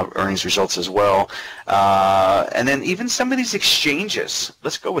earnings results as well. And then even some of these exchanges.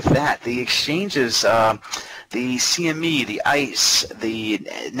 Let's go with that. The exchanges, the CME, the ICE, the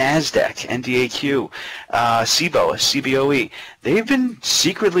NASDAQ, NDAQ, CBOE, they've been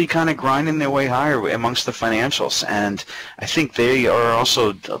secretly kind of grinding their way higher amongst the financials, and I think they are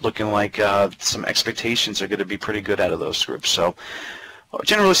also looking like some expectations are going to be pretty good out of those groups. So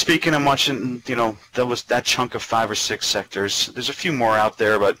generally speaking, I'm watching, that chunk of 5 or 6 sectors. There's a few more out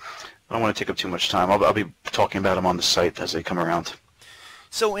there, but I don't want to take up too much time. I'll be talking about them on the site as they come around.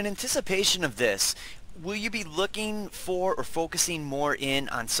 So in anticipation of this, will you be looking for or focusing more in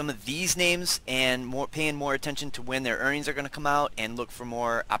on some of these names and paying more attention to when their earnings are going to come out and look for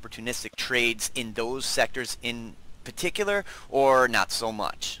more opportunistic trades in those sectors in particular, or not so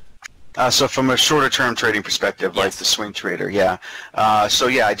much? So from a shorter-term trading perspective, Yes. like the swing trader, yeah. So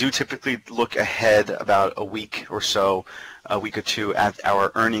yeah, I do typically look ahead about a week or so, a week or two at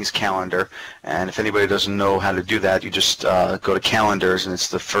our earnings calendar. And if anybody doesn't know how to do that, you just go to calendars, and it's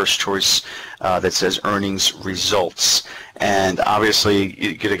the first choice that says earnings results. And obviously,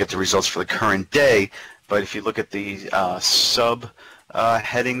 you're going to get the results for the current day. But if you look at the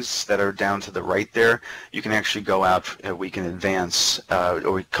headings that are down to the right there, you can actually go out a week in advance,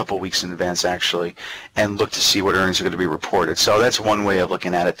 or a couple weeks in advance actually, and look to see what earnings are going to be reported. So that's one way of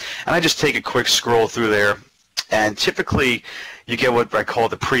looking at it. And I just take a quick scroll through there, and typically you get what I call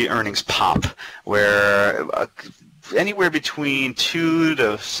the pre-earnings pop, where anywhere between 2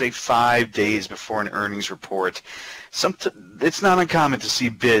 to say 5 days before an earnings report, it's not uncommon to see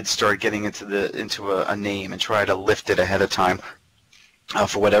bids start getting into a name and try to lift it ahead of time.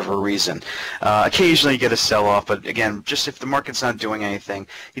 For whatever reason. Occasionally you get a sell-off, but again, just if the market's not doing anything,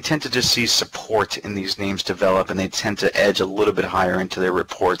 you tend to just see support in these names develop, and they tend to edge a little bit higher into their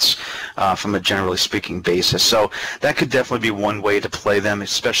reports from a generally speaking basis. So that could definitely be one way to play them,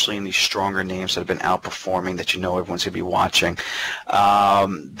 especially in these stronger names that have been outperforming that everyone's going to be watching.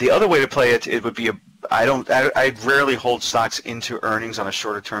 The other way to play it, it would be I rarely hold stocks into earnings on a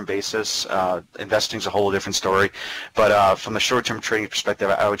shorter-term basis. Investing's a whole different story, but from a short-term trading perspective,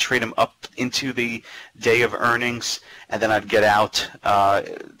 I would trade them up into the day of earnings, and then I'd get out,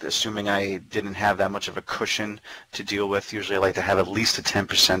 assuming I didn't have that much of a cushion to deal with. Usually, I like to have at least a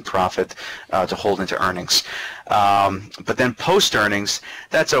 10% profit to hold into earnings. But then post-earnings,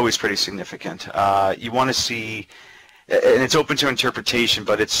 that's always pretty significant. You want to see. And it's open to interpretation,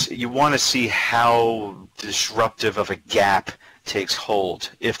 but you want to see how disruptive of a gap takes hold,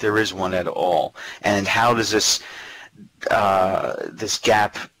 if there is one at all, and how does this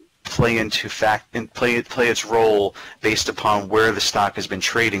gap play its role based upon where the stock has been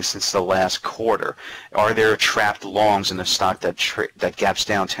trading since the last quarter. Are there trapped longs in the stock that gaps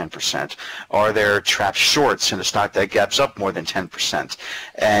down 10%? Are there trapped shorts in the stock that gaps up more than 10%?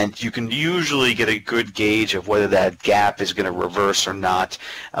 And you can usually get a good gauge of whether that gap is going to reverse or not,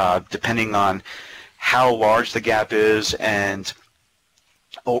 depending on how large the gap is and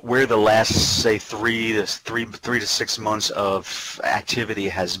where the last, say, three to 6 months of activity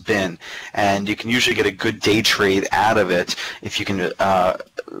has been. And you can usually get a good day trade out of it if you can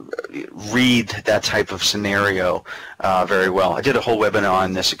read that type of scenario very well. I did a whole webinar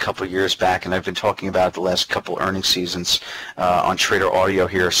on this a couple of years back, and I've been talking about it the last couple earnings seasons on Trader Audio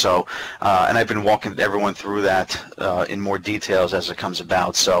here. So, and I've been walking everyone through that in more details as it comes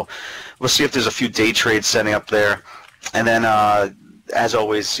about. So we'll see if there's a few day trades setting up there. And then as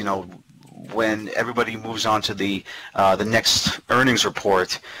always, when everybody moves on to the next earnings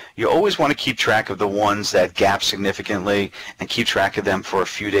report, you always want to keep track of the ones that gap significantly and keep track of them for a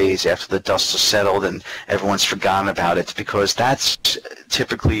few days after the dust has settled and everyone's forgotten about it, because that's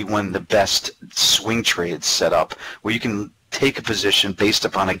typically when the best swing trades set up, where you can take a position based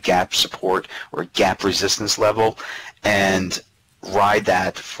upon a gap support or a gap resistance level and ride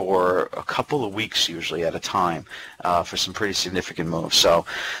that for a couple of weeks usually at a time for some pretty significant moves. So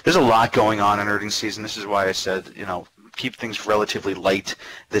there's a lot going on in earnings season. This is why I said, keep things relatively light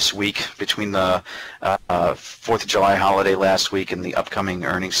this week between the 4th of July holiday last week and the upcoming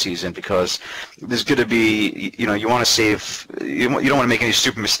earnings season, because there's going to be, you want to save, you don't want to make any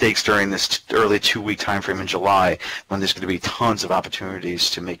stupid mistakes during this early 2-week time frame in July when there's going to be tons of opportunities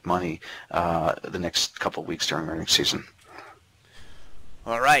to make money the next couple of weeks during earnings season.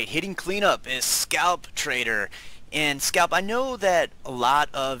 All right, hitting cleanup is Scalp Trader. And Scalp, I know that a lot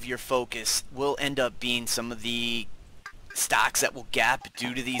of your focus will end up being some of the stocks that will gap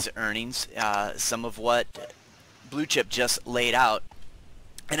due to these earnings, some of what Blue Chip just laid out.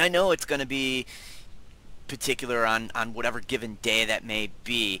 And I know it's going to be particular on whatever given day that may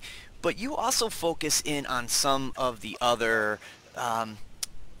be, but you also focus in on some of the other, how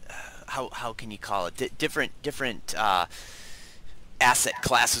can you call it, different asset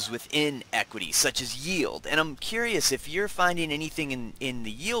classes within equity, such as yield. And I'm curious if you're finding anything in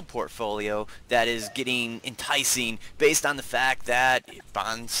the yield portfolio that is getting enticing based on the fact that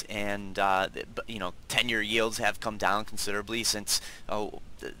bonds and 10-year yields have come down considerably since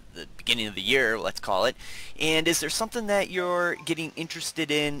the beginning of the year, let's call it. And is there something that you're getting interested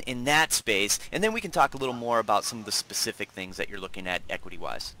in that space? And then we can talk a little more about some of the specific things that you're looking at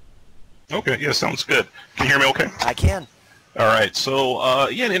equity-wise. Okay, yeah, sounds good. Can you hear me okay? I can. All right, so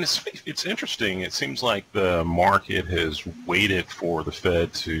yeah, and it's interesting. It seems like the market has waited for the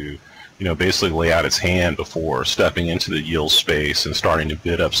Fed to, basically lay out its hand before stepping into the yield space and starting to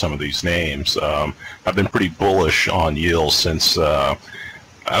bid up some of these names. I've been pretty bullish on yields since I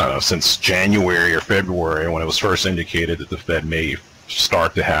don't know, since January or February, when it was first indicated that the Fed may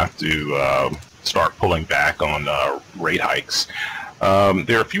start to have to start pulling back on rate hikes.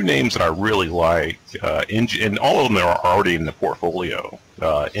 There are a few names that I really like, and all of them are already in the portfolio.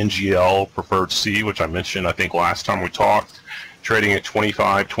 NGL Preferred C, which I mentioned, I think, last time we talked, trading at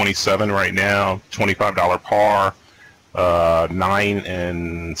 25.27 right now, $25 par,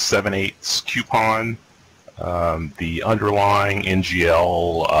 9 7/8 coupon. The underlying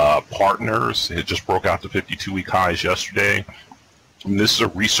NGL partners, it just broke out to 52-week highs yesterday. And this is a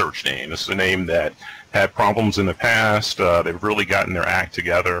research name. This is a name that had problems in the past. They've really gotten their act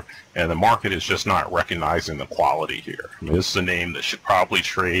together, and the market is just not recognizing the quality here. I mean, this is a name that should probably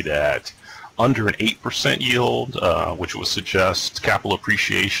trade at under an 8% yield, which would suggest capital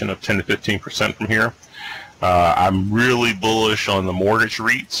appreciation of 10 to 15% from here. I'm really bullish on the mortgage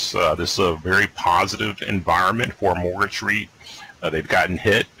REITs. This is a very positive environment for a mortgage REIT. They've gotten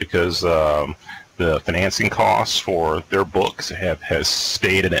hit because the financing costs for their books has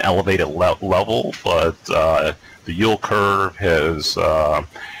stayed at an elevated level, but the yield curve has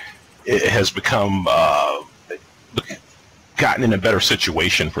become gotten in a better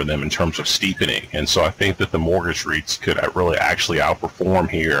situation for them in terms of steepening, and so I think that the mortgage REITs could really actually outperform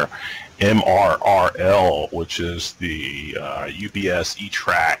here. MRRL, which is the UBS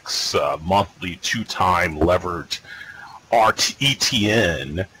E-Trax monthly 2-time levered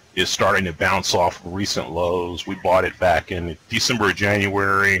ETN, is starting to bounce off recent lows. We bought it back in December or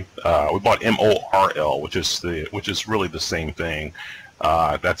January. We bought MORL, which is really the same thing.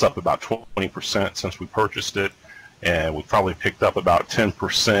 That's up about 20% since we purchased it, and we probably picked up about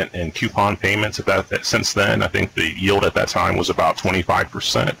 10% in coupon payments since then. I think the yield at that time was about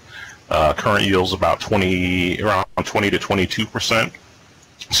 25%. Current yield's about around 20 to 22%.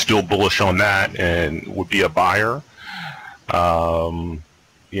 Still bullish on that, and would be a buyer.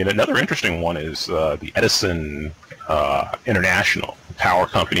 Another interesting one is the Edison International Power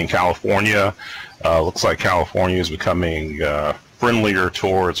Company in California. Looks like California is becoming friendlier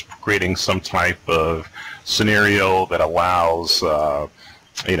towards creating some type of scenario that allows,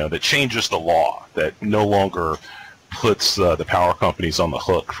 that changes the law, that no longer puts the power companies on the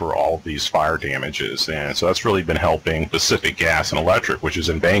hook for all of these fire damages. And so that's really been helping Pacific Gas and Electric, which is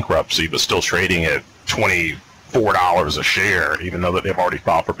in bankruptcy but still trading at $24 a share, even though that they've already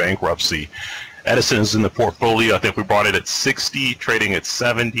filed for bankruptcy. Edison's in the portfolio. I think we bought it at 60, trading at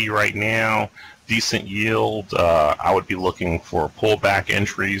 70 right now. Decent yield. I would be looking for pullback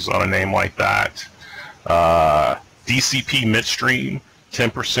entries on a name like that. DCP Midstream,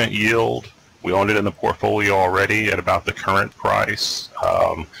 10% yield. We owned it in the portfolio already at about the current price.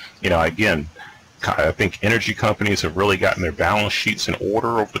 Again, I think energy companies have really gotten their balance sheets in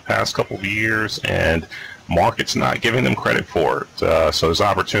order over the past couple of years, and market's not giving them credit for it. So there's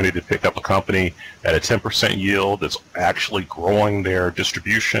opportunity to pick up a company at a 10% yield that's actually growing their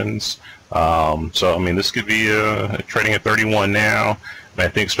distributions. This could be trading at 31 now. And I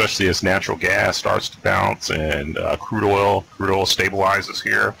think especially as natural gas starts to bounce and crude oil stabilizes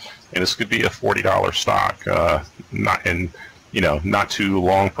here, and this could be a $40 stock not too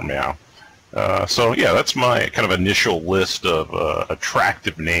long from now. That's my kind of initial list of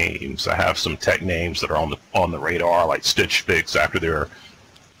attractive names. I have some tech names that are on the radar, like Stitch Fix after their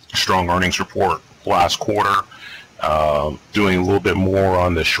strong earnings report last quarter. Doing a little bit more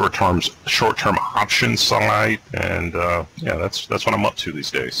on the short-term option side, and that's what I'm up to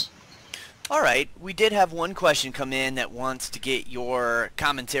these days. All right, we did have one question come in that wants to get your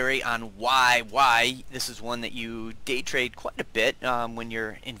commentary on why. This is one that you day trade quite a bit when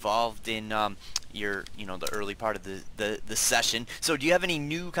you're involved in the early part of the session. So do you have any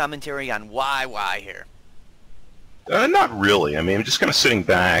new commentary on why here? Not really. I mean, I'm just kind of sitting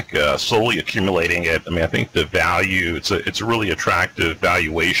back, slowly accumulating it. I mean, I think the value, it's a really attractive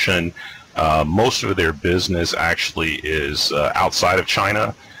valuation. Most of their business actually is outside of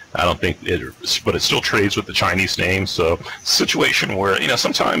China. I don't think it, but it still trades with the Chinese name. So situation where,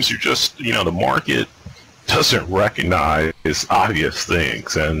 sometimes you just, the market doesn't recognize obvious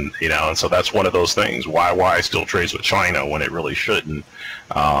things, and and so that's one of those things. Why still trades with China when it really shouldn't?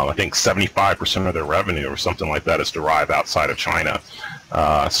 I think 75% of their revenue or something like that is derived outside of China.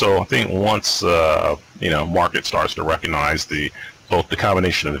 So I think once market starts to recognize both the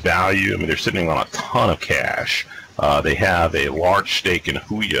combination of the value. I mean, they're sitting on a ton of cash. They have a large stake in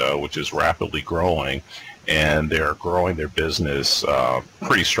Huya, which is rapidly growing, and they're growing their business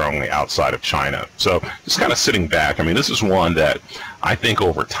pretty strongly outside of China. So just kind of sitting back, I mean, this is one that I think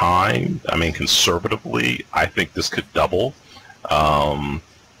over time, I mean, conservatively, I think this could double.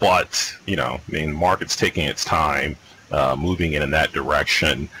 But, I mean, market's taking its time, moving in that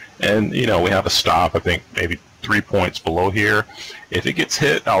direction. And, we have a stop, I think, maybe 3 points below here. If it gets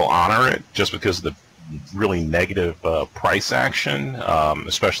hit, I'll honor it just because of the really negative price action,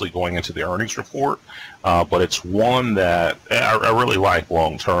 especially going into the earnings report. But it's one that I really like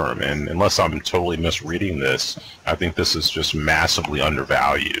long term, and unless I'm totally misreading this, I think this is just massively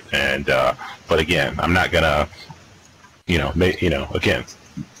undervalued. And but again, I'm not gonna, again,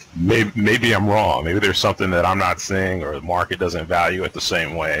 maybe I'm wrong. Maybe there's something that I'm not seeing, or the market doesn't value it the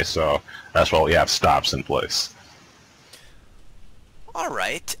same way. So that's why we have stops in place. All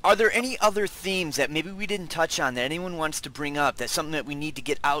right. Are there any other themes that maybe we didn't touch on that anyone wants to bring up, that's something that we need to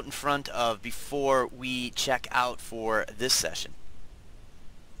get out in front of before we check out for this session?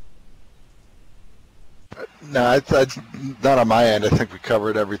 No, it's not on my end. I think we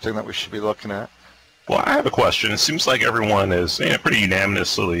covered everything that we should be looking at. Well, I have a question. It seems like everyone is pretty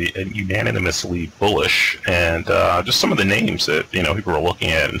unanimously bullish, and just some of the names that people are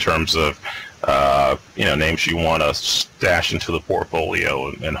looking at in terms of names you want to stash into the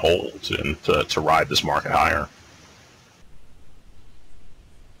portfolio and hold and to ride this market higher.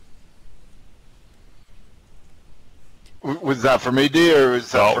 Was that for me, D, or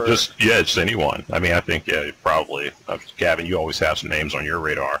was that for... just anyone. I mean, I think probably Gavin. You always have some names on your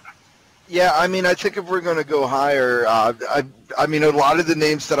radar. Yeah, I mean, I think if we're going to go higher, I mean, a lot of the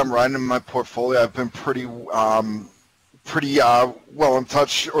names that I'm running in my portfolio, I've been pretty well in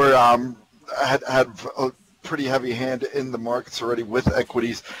touch, or had a pretty heavy hand in the markets already with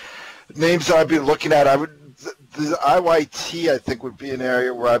equities. Names that I'd be looking at, the IYT, I think, would be an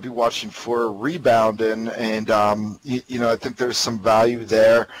area where I'd be watching for a rebound in, and I think there's some value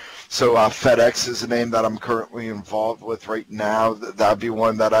there. So FedEx is a name that I'm currently involved with right now. That'd be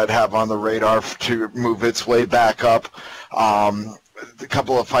one that I'd have on the radar to move its way back up. A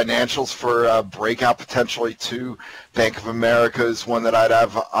couple of financials for breakout potentially too. Bank of America is one that I'd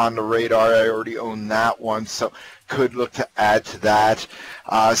have on the radar. I already own that one, so could look to add to that.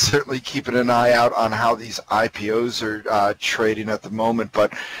 Certainly keeping an eye out on how these IPOs are trading at the moment.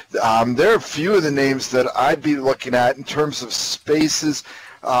 But there are a few of the names that I'd be looking at in terms of spaces.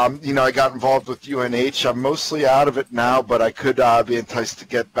 I got involved with UNH. I'm mostly out of it now, but I could be enticed to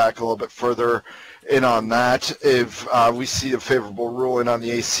get back a little bit further in on that if we see a favorable ruling on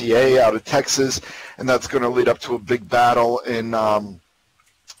the ACA out of Texas, and that's going to lead up to a big battle in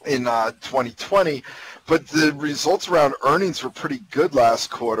 2020. But the results around earnings were pretty good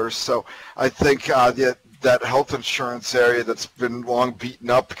last quarter, so I think that health insurance area that's been long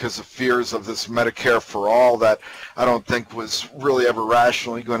beaten up because of fears of this Medicare for all that I don't think was really ever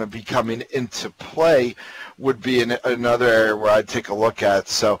rationally going to be coming into play would be another area where I'd take a look at.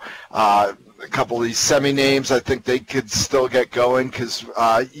 So a couple of these semi-names, I think they could still get going because,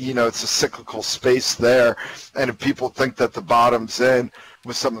 it's a cyclical space there. And if people think that the bottom's in,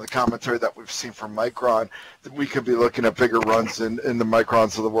 with some of the commentary that we've seen from Micron, that we could be looking at bigger runs in the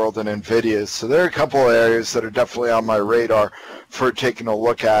Microns of the world and NVIDIAs. So there are a couple of areas that are definitely on my radar for taking a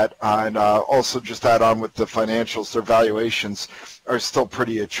look at. And also just add on with the financials, their valuations are still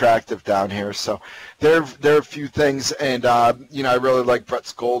pretty attractive down here. So there are a few things. And, I really like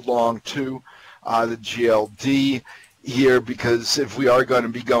Brett's Gold Long too, the GLD here, because if we are going to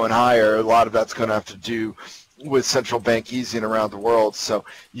be going higher, a lot of that's going to have to do with central bank easing around the world, so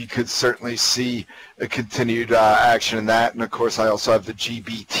you could certainly see a continued action in that. And of course, I also have the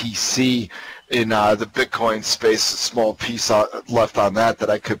GBTC in the Bitcoin space, a small piece left on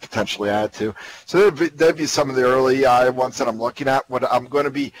that I could potentially add to. So that'd be some of the early ones that I'm looking at. What I'm going to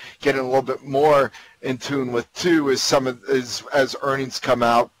be getting a little bit more in tune with too is as earnings come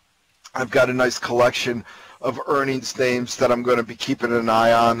out. I've got a nice collection of earnings names that I'm going to be keeping an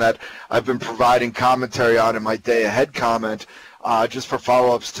eye on, that I've been providing commentary on in my day ahead comment, just for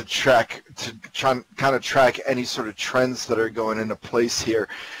follow-ups to track any sort of trends that are going into place here.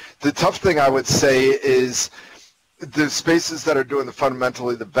 The tough thing I would say is the spaces that are doing the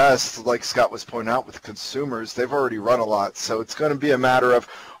fundamentally the best, like Scott was pointing out with consumers, they've already run a lot. So it's going to be a matter of,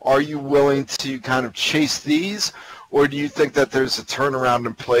 are you willing to kind of chase these, or do you think that there's a turnaround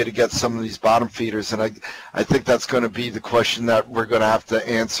in play to get some of these bottom feeders? And I think that's going to be the question that we're going to have to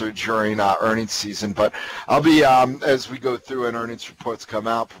answer during earnings season. But I'll be, as we go through and earnings reports come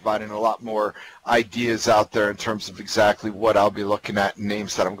out, providing a lot more ideas out there in terms of exactly what I'll be looking at and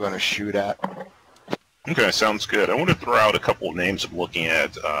names that I'm going to shoot at. Okay, sounds good. I want to throw out a couple of names I'm looking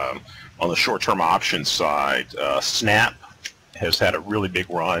at on the short-term options side. Snap has had a really big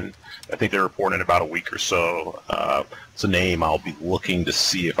run. I think they're reporting in about a week or so. It's a name I'll be looking to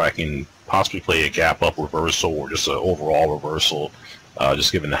see if I can possibly play a gap-up reversal or just an overall reversal,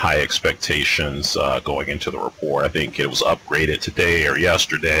 just given the high expectations going into the report. I think it was upgraded today or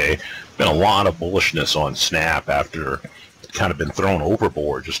yesterday. Been a lot of bullishness on Snap after kind of been thrown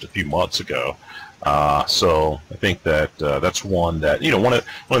overboard just a few months ago. So I think that that's one that, one of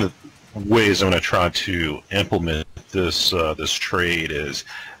the ways I'm going to try to implement this this trade is,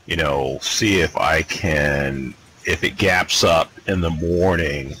 see if I can, if it gaps up in the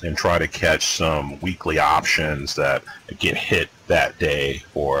morning, and try to catch some weekly options that get hit that day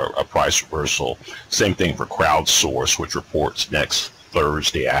for a price reversal. Same thing for Crowdsource, which reports next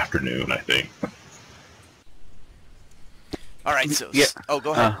Thursday afternoon, I think. All right, so Yeah. oh,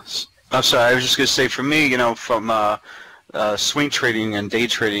 go ahead. I'm sorry, I was just going to say, for me, from swing trading and day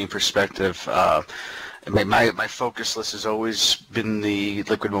trading perspective, my focus list has always been the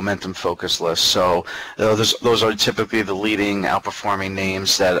liquid momentum focus list. So those are typically the leading outperforming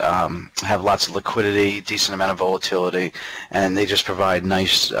names that have lots of liquidity, decent amount of volatility, and they just provide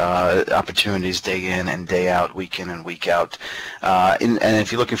nice opportunities day in and day out, week in and week out. And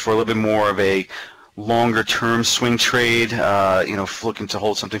if you're looking for a little bit more of a longer term swing trade, looking to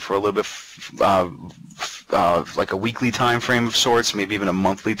hold something for a little bit like a weekly time frame of sorts, maybe even a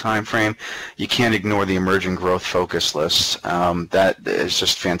monthly time frame, you can't ignore the emerging growth focus list. That is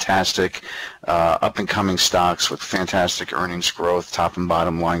just fantastic, up and coming stocks with fantastic earnings growth, top and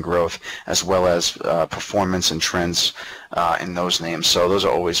bottom line growth, as well as performance and trends in those names. So those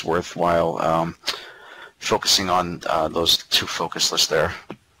are always worthwhile focusing on those two focus lists there.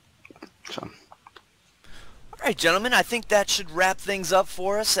 So. All right, gentlemen, I think that should wrap things up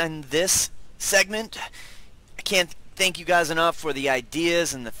for us and this segment. I can't thank you guys enough for the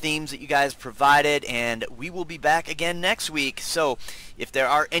ideas and the themes that you guys provided, and we will be back again next week. So if there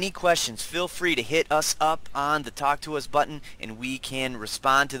are any questions, feel free to hit us up on the Talk to Us button, and we can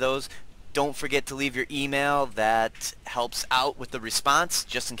respond to those. Don't forget to leave your email. That helps out with the response,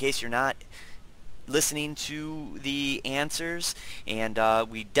 just in case you're not listening to the answers, and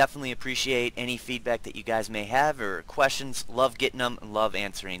we definitely appreciate any feedback that you guys may have or questions. Love getting them and love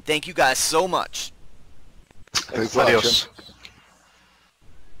answering. Thank you guys so much. Thanks a lot, Jim.